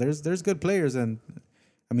 So there's good players, and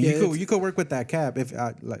I mean Yeah, you could work with that cap. If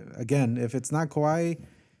if it's not Kawhi,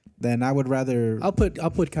 then I would rather. I'll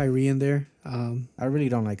put Kyrie in there. I really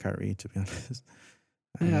don't like Kyrie, to be honest.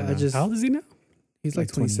 Yeah, I just How old is he now? he's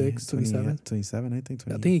like 26, 27. 27, I think.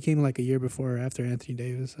 I think he came like a year before or after Anthony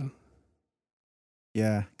Davis. So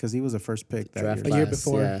Yeah, because he was the first pick that Draft A year. year class,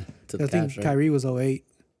 before. Yeah. To the I think Cavs, right? Kyrie was 08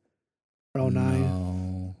 or 09.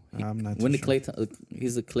 No. I'm not too When did sure.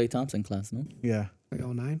 he's a Klay Thompson class, no? Yeah, Like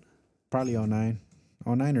 09. probably 09.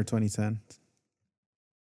 09 or 2010.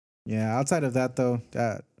 Yeah, outside of that, though,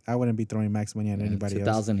 I wouldn't be throwing max money on anybody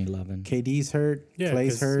else. 2011. KD's hurt. Yeah,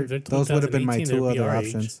 Clay's 'cause if hurt. they're Those would have been my 2018, two they'd be other our age.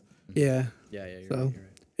 options. Yeah. Yeah, you're So- right. You're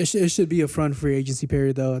right. It should be a fun free agency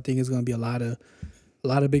period though. I think it's going to be a lot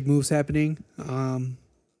of big moves happening. I'm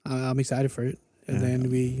excited for it. And Yeah.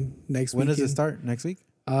 then next When does it weekend- start? Next week?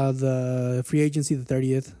 The free agency the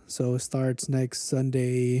 30th. So it starts next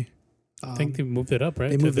Sunday. I think they moved it up, right?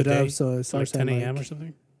 they to moved the it up, day, so it like starts 10 at a.m. or like,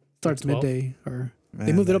 something. starts 12? midday or they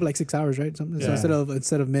Man, moved it up like 6 hours, right? Something. So Yeah.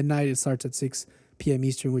 instead of midnight, it starts at 6 p.m.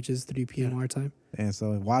 Eastern, which is 3 p.m. our time. And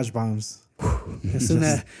so watch bombs. As soon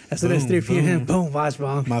as 3 p.m. boom, watch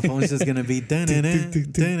bomb. My phone's just gonna be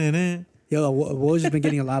dun-dun-dun. Yo, Woj has been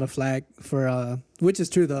getting a lot of flack for, which is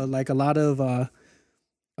true though. Like a lot of the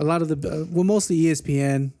mostly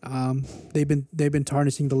ESPN. They've been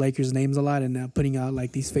tarnishing the Lakers' names a lot and putting out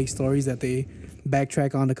like these fake stories that they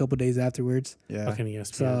backtrack on a couple days afterwards. Yeah. Fucking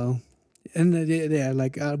ESPN. So, and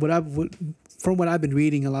like from what I've been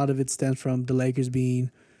reading, a lot of it stems from the Lakers being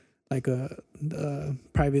like a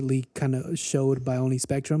privately kind of showed by only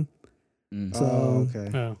Spectrum. Mm. So- Oh,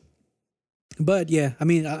 okay. Oh, But yeah, I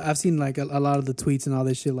mean, I've seen like a lot of the tweets and all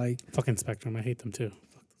this shit. Like, fucking Spectrum. I hate them too.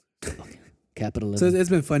 Capitalism. so it's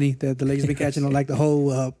been funny that the Lakers been catching on like the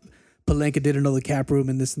whole Pelinka didn't know the cap room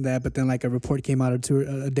and this and that. But then like a report came out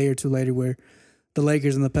a day or two later where the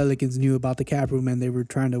Lakers and the Pelicans knew about the cap room and they were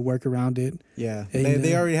trying to work around it. Yeah. And,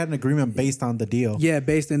 They already had an agreement based on the deal. Yeah,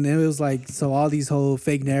 and it was like, so all these whole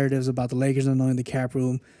fake narratives about the Lakers not knowing the cap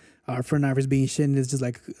room, our front office being shit, and it's just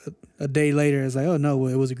like a day later, it's like, oh no,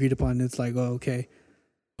 it was agreed upon. It's like, oh, okay.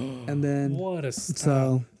 And then, What a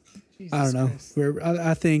so I don't know.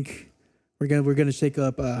 I think we're gonna shake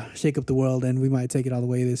up the world, and we might take it all the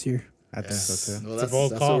way this year. I think so too. Well, It's a that's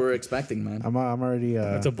bold what call. we're expecting, man. I'm already.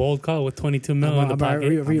 That's a bold call with 22 mil in the I'm pocket.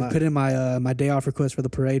 already I'm put in my day off request for the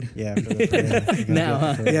parade. Yeah. For the parade. Now,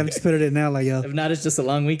 huh? Yeah, I'm just putting it now, like yo. If not, it's just a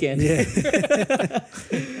long weekend. Yeah.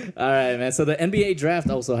 All right, man. So the NBA draft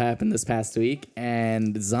also happened this past week,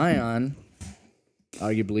 and Zion,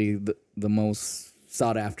 arguably the most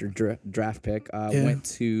sought after draft pick, Yeah. went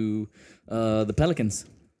to the Pelicans.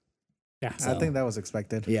 Yeah. I think that was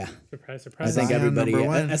expected. Yeah, Surprise, I surprise. think Zion everybody number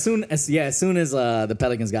one. as soon as the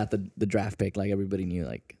Pelicans got the draft pick, like everybody knew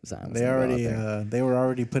like Zion was They gonna go out already there. they were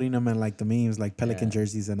already putting them in like the memes, like Pelican Yeah.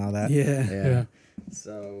 jerseys and all that. Yeah. Yeah.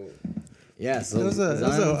 So yeah, so It was a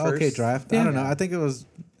Zion okay first. draft. Yeah. I don't know. I think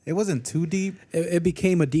it wasn't too deep. It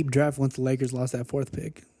became a deep draft once the Lakers lost that fourth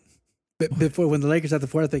pick. Before, when the Lakers had the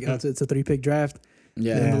fourth pick, it's a 3-pick draft.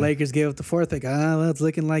 Yeah. And Yeah. the Lakers gave up the fourth pick. Well, it's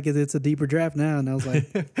looking like it's a deeper draft now. And I was like,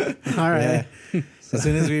 all right. Yeah. As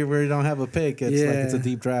soon as we don't have a pick, it's like it's a Yeah.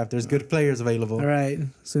 deep draft. There's good players available. All right. As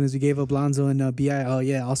soon as we gave up Lonzo and BI, oh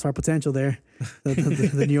yeah, all-star potential there.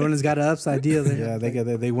 The New Orleans got an upside deal there. Yeah,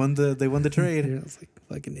 they won the trade. Yeah, it's like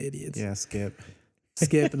fucking idiots. Yeah, Skip.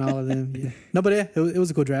 Skip and all of them. Yeah. No, but yeah, it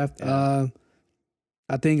was a cool draft. Yeah.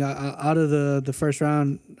 I think out of the first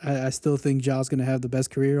round, I still think Ja's gonna have the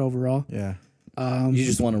best career overall. Yeah. You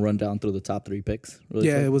just want to run down through the top 3 picks? Really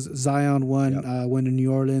Yeah, quick? it was Zion went to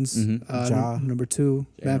New Orleans. Mhm. Ja. Number 2,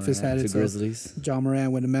 Ja Memphis Morant had to it. So Grizzlies. John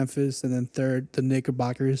Morant went to Memphis, and then third, the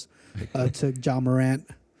Knickerbockers took John Morant.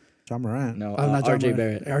 John Morant. No, I'm not John RJ Morant.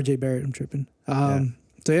 Barrett RJ Barrett. I'm tripping.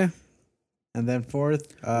 So yeah, And then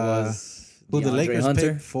fourth, was who the DeAndre Lakers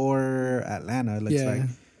Hunter. picked for Atlanta, it looks yeah. like.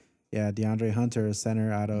 Yeah, DeAndre Hunter, a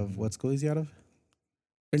center out of what school is he out of?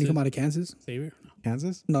 Didn't he come out of Kansas? Xavier?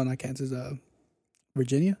 Kansas? No, not Kansas.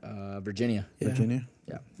 Virginia. Virginia. Yeah. Virginia?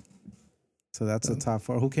 Yeah. So that's the top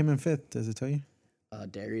 4. Who came in 5th? Does it tell you?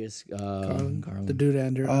 Darius Garland, Garland. the dude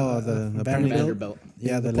under the Vanderbilt. Vanderbilt.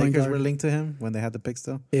 Yeah, Yeah, the the point Lakers guard. were linked to him when they had the pick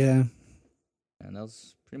still. Yeah, And that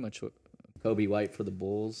was pretty much what Kobe White for the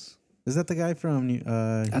Bulls. Is that the guy from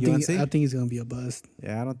I UNC? think he's gonna be a bust.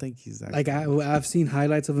 Yeah, I don't think he's that. Like I've seen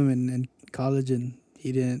highlights of him in college, and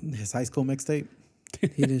he didn't his high school mixtape.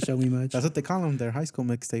 show me much. That's what they call them. Their high school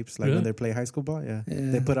mixtapes. Like Really? when they play high school ball. Yeah. Yeah.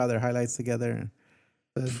 They put all their highlights together.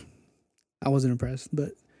 But I wasn't impressed,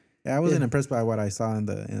 but Yeah, I wasn't Yeah. impressed by what I saw in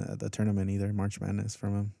the tournament either. March Madness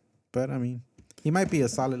from him. But I mean, he might be a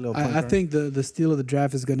solid little point I guard. think the steal of the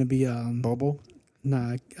draft is gonna be Bobo.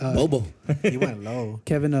 Bobo. He went low.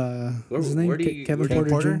 Kevin what's his name? where do you- Kevin where do you- Porter,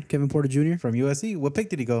 Porter? Jr. Kevin Porter Jr. From USC. What pick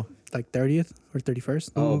did he go? Like 30th or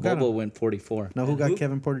 31st. Oh, who got Bobo went 44. No, who got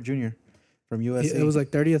Kevin Porter Jr. from USC? It was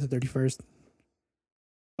like 30th or 31st.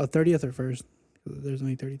 Oh, 30th or first. There's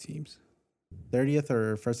only 30 teams. 30th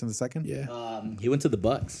or first and the second? Yeah, He went to the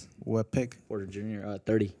Bucks. What pick? Porter Jr.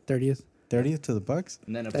 30, 30th. 30th to the Bucks?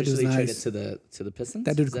 and then That officially is traded nice. to the Pistons.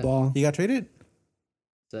 That dude Is could ball. He got traded?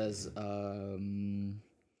 says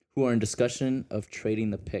who are in discussion of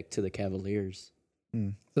trading the pick to the Cavaliers.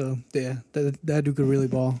 So yeah, that dude could really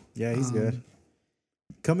ball. Yeah, he's good.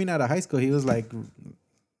 Coming out of high school, he was like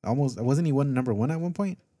almost, wasn't he number 1 at one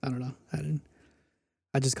point? I don't know.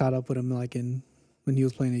 I just caught up with him like when he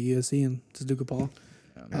was playing at USC and just Duke Paul.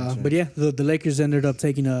 Gotcha. But yeah, the Lakers ended up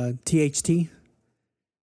taking a THT.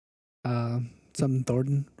 Something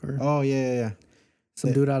Thornton or Oh, yeah.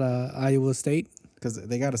 some dude out of Iowa State. Because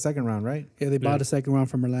they got a second round, right? Yeah, they bought Yeah. a second round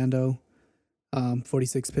from Orlando,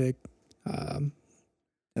 46 pick. And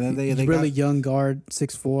then He's they really got, young guard,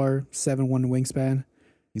 6'4", 7'1" wingspan.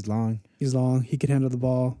 he's long He's long. He can handle the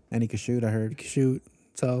ball. and he could shoot, I He heard. can shoot.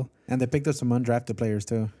 So And they picked up some undrafted players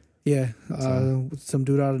too. yeah, So- some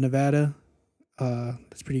dude out of Nevada.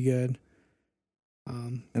 That's pretty good.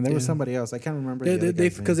 And there was yeah. somebody else. I can't remember. They the other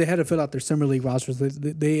guy's because name. they had to fill out their summer league rosters.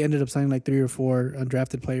 They ended up signing like 3 or 4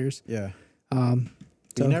 undrafted players. Yeah.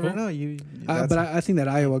 So You never know. but I think that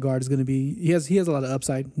Iowa guard is going to be. He has a lot of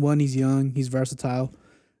upside. One, he's young. He's versatile.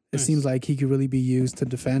 It Nice. seems like he could really be used to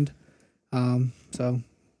defend. So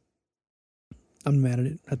I'm mad at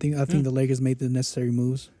it. I think the Lakers made the necessary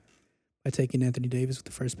moves by taking Anthony Davis with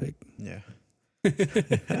the first pick. Yeah.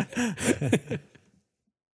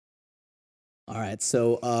 All right,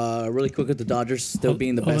 so really quick with the Dodgers still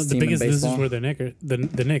being the best the team in biggest baseball. losers were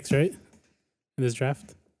the Knicks, right? In this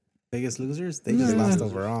draft. Biggest losers? They just Nah. lost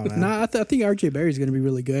overall, man. Nah, I think RJ Barry's going to be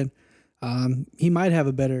really good. He might have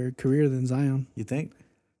a better career than Zion. You think?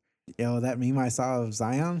 Yo, that meme I saw of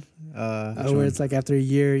Zion, Where it's like after a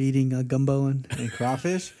year eating gumbo and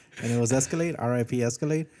crawfish, and it was Escalade, R.I.P.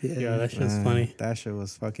 Escalade. Yeah, that shit's Man, funny. That shit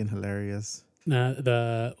was fucking hilarious. Who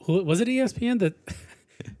was it? ESPN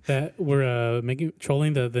that were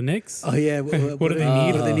trolling the Knicks. Oh yeah, What do they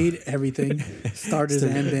need? What do they need? Everything, starters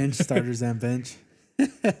and bench. Starters and bench.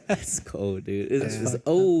 That's cold, dude. Yeah.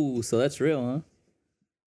 So that's real, huh?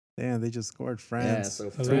 Damn, they just scored Yeah, France so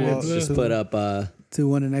All France right. just put up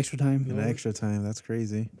 2-1 in extra time. in extra time. That's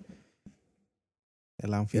crazy.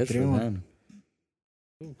 El good for anfitrión. them.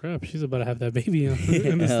 Oh crap! She's about to have that baby in the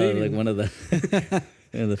Yeah, stadium. like one of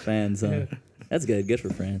the fans. Huh? Yeah. That's good. Good for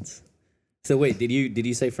France. So wait, did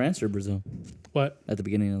you say France or Brazil What? at the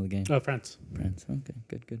beginning of the game? Oh, France. France.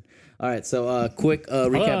 Okay, good. All right, so quick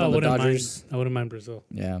recap on the Dodgers. I wouldn't mind Brazil.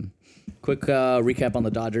 Yeah, quick recap on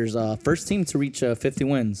the Dodgers. First team to reach 50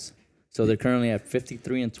 wins. So they're currently at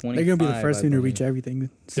 53 and 25. They're going to be the first team to reach everything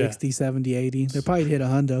 60, 70, 80. They'll probably hit a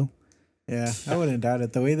hundo. Yeah, I wouldn't doubt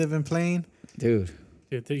it. The way they've been playing, Dude.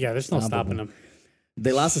 Yeah, there's no stopping them.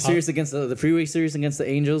 They lost the series against the freeway series against the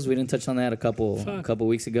Angels. We didn't touch on that a couple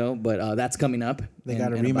weeks ago, but that's coming up. they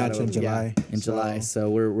got a rematch in July. In July, so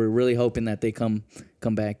we're really hoping that they come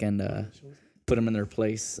back and put them in their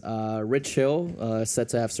place. Rich Hill set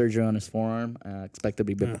to have surgery on his forearm. Expected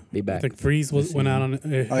to be back. I think Freeze went out on the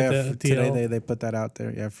Today DL. they put that out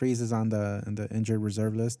there. Yeah, Freeze is on the injured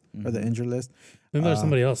reserve list or the injured list. I think there's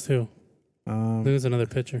somebody else too. I think Um, there's another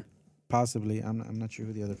pitcher. possibly. I'm not sure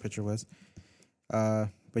who the other pitcher was. But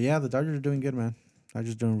yeah, the Dodgers are doing good, man.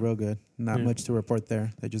 Dodgers doing real good. Not much to report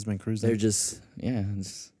there. They just been cruising. They're just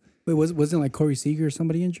Wait, wasn't like Corey Seager or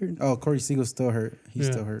somebody injured? Oh, Corey Seagel's still hurt. He's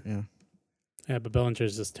Yeah. still hurt. Yeah. Yeah, but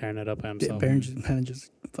Bellinger's just tearing it up by himself. Barron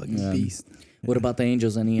just fucking beast. What about the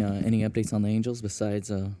Angels? Any updates on the Angels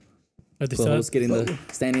besides Are they Pujols getting the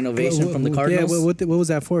standing ovation from the Cardinals? Yeah, what was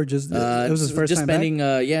that for? Just it was his first just time spending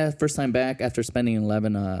back? first time back after spending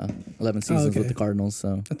 11 seasons okay. with the Cardinals.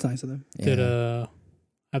 So That's nice of them. yeah.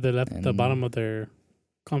 Have they left the And- bottom of their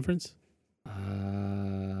conference?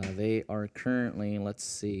 They are currently, let's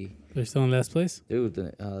see, They're still in last place. dude.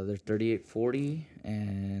 They're 38-40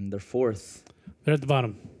 and they're fourth. They're at the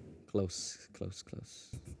bottom. Close.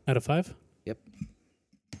 Out of 5. Yep.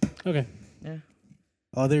 Okay. Yeah.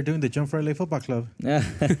 Oh, they're doing the Jump for LA Football Club. Yeah.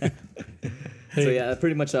 Hey. So yeah, that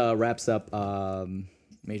pretty much wraps up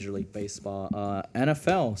Major League Baseball,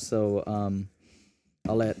 NFL. So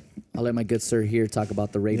I'll let my good sir here talk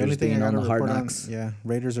about the The Raiders only thing I being on got the to Hard report on, Knocks. yeah,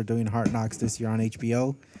 Raiders are doing Hard Knocks this year on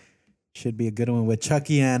HBO. Should be a good one with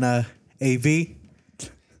Chucky and AV.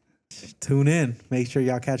 Tune in. Make sure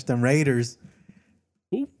y'all catch them Raiders.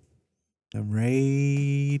 Who? Them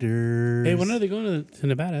Raiders. Hey, when are they going to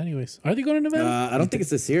Nevada? Anyways, are they going to Nevada? I don't think it's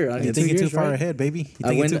this year. I You're think thinking too years, far right? ahead, baby. You're I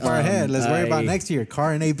thinking went, too far ahead. Let's worry about I- next year.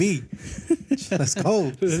 Car and AB. Let's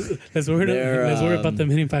go. let's worry about them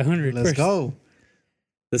hitting 500 Let's first. go.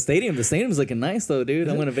 the stadium's looking nice though, dude.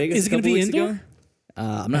 I went to Vegas. Is it a gonna couple be weeks indoor? ago.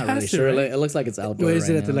 I'm not It has really to, sure. right? It looks like it's outdoor. Wait, is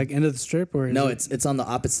it right at the now. end of the strip or? Is No, it it's on the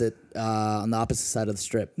opposite side of the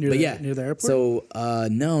strip. near But the, yeah, near the airport. so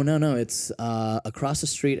no, it's across the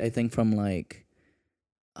street. I think from like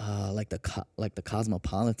the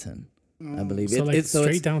Cosmopolitan, I believe. So like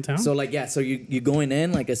straight downtown. So like yeah, so you going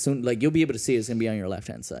in like as soon like you'll be able to see it's gonna be on your left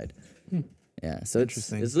hand side. Yeah, so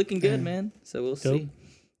Interesting. it's looking good, man. So we'll Dope. see.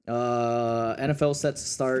 NFL set to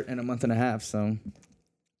start in a month and a half. So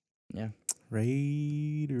yeah,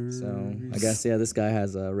 Raiders. so I guess yeah, this guy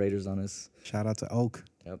has Raiders on his. Shout out to Oak.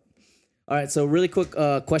 All right, so really quick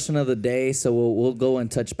question of the day. So we'll go and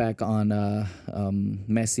touch back on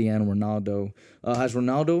Messi and Ronaldo. Has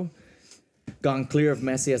Ronaldo gone clear of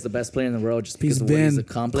Messi as the best player in the world just because he's of what he's been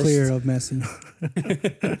accomplished clear of Messi.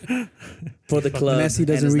 for the club? Messi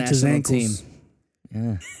doesn't and reach his national ankles. team?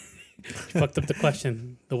 Yeah, Fucked up the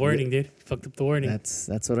question. The wording, dude. Fucked up the wording. that's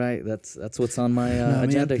what's on my No, man,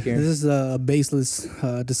 agenda This here. is a baseless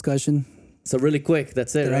discussion So really quick,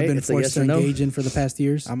 that's it, that right? I've been It's a forced yes to or no. engage in for the past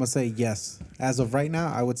years. I'm going to say yes. As of right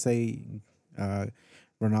now, I would say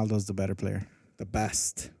Ronaldo's the better player. The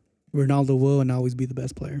best. Ronaldo will and always be the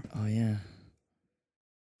best player Oh yeah.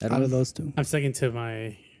 out of those two. I'm sticking to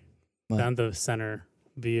my What? down the center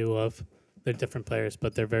view of they're different players,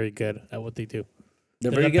 but they're very good at what they do. They're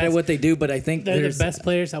They're very the good at best- what they do, but I think They're there's the best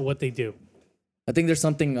players at what they do. I think there's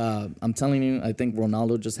something. I'm telling you, I think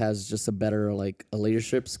Ronaldo just has just a better like a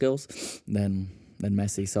leadership skills than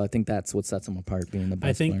Messi. So I think that's what sets him apart, being the best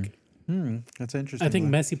I think player. That's interesting. I think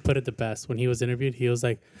one. Messi put it the best when he was interviewed. He was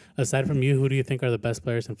like, aside from you, who do you think are the best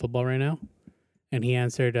players in football right now? And he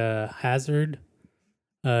answered Hazard.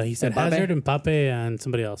 He said Mbappe? Hazard, Mbappe, and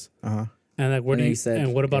somebody else. Uh-huh. And like, where And do then you he said,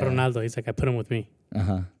 and what about yeah. Ronaldo? He's like, I put him with me.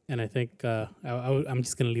 Uh-huh. And I think I'm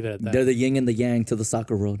just gonna leave it at that. They're the yin and the yang to the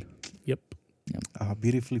soccer world. Yep.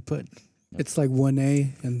 Beautifully put. It's like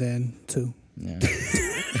 1A and then 2. Yeah.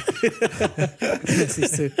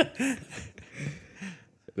 Messi's 2.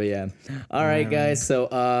 But yeah. All right, guys. So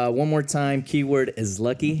one more time, keyword is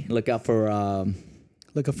lucky. Look out for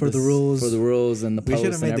Looking for the rules. for the rules and the We posts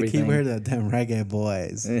should have made and the everything. keyword of them reggae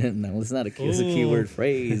boys. No, it's not it's a Ooh. keyword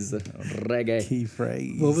phrase. Reggae. Key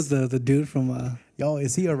phrase. What was the dude from Yo,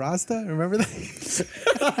 is he a Rasta? Remember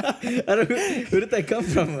that? I don't, who did that come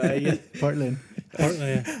from? Portland.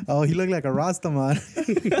 Yeah. Oh, he looked like a Rasta man.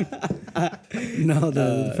 from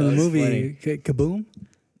the that's movie Kaboom?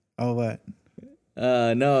 Oh, what?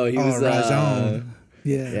 No, he was Rajon.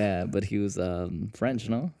 Yeah. yeah, but he was French,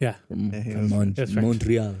 no? Yeah. From, Yeah, he from was Mon- That's French.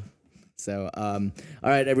 Montreal. So, all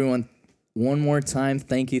right, everyone. One more time,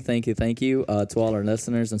 thank you to all our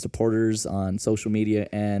listeners and supporters on social media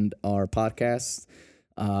and our podcast.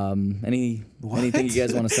 Anything you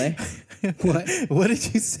guys want to say? What? What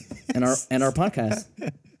did you say? And our podcast.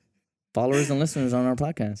 Followers and listeners on our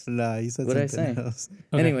podcast. Nah, you said What did I something say? else.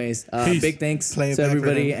 Okay. Anyways, Peace. big thanks Play it to back for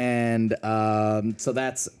everybody. him. And so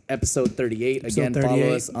that's episode 38. Episode Again, follow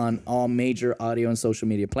 38. us on all major audio and social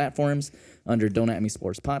media platforms under Don't At Me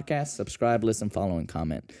Sports Podcast. Subscribe, listen, follow, and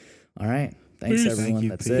comment. All right. Thanks, Peace. everyone. Thank you.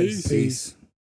 That's Peace. it. Peace.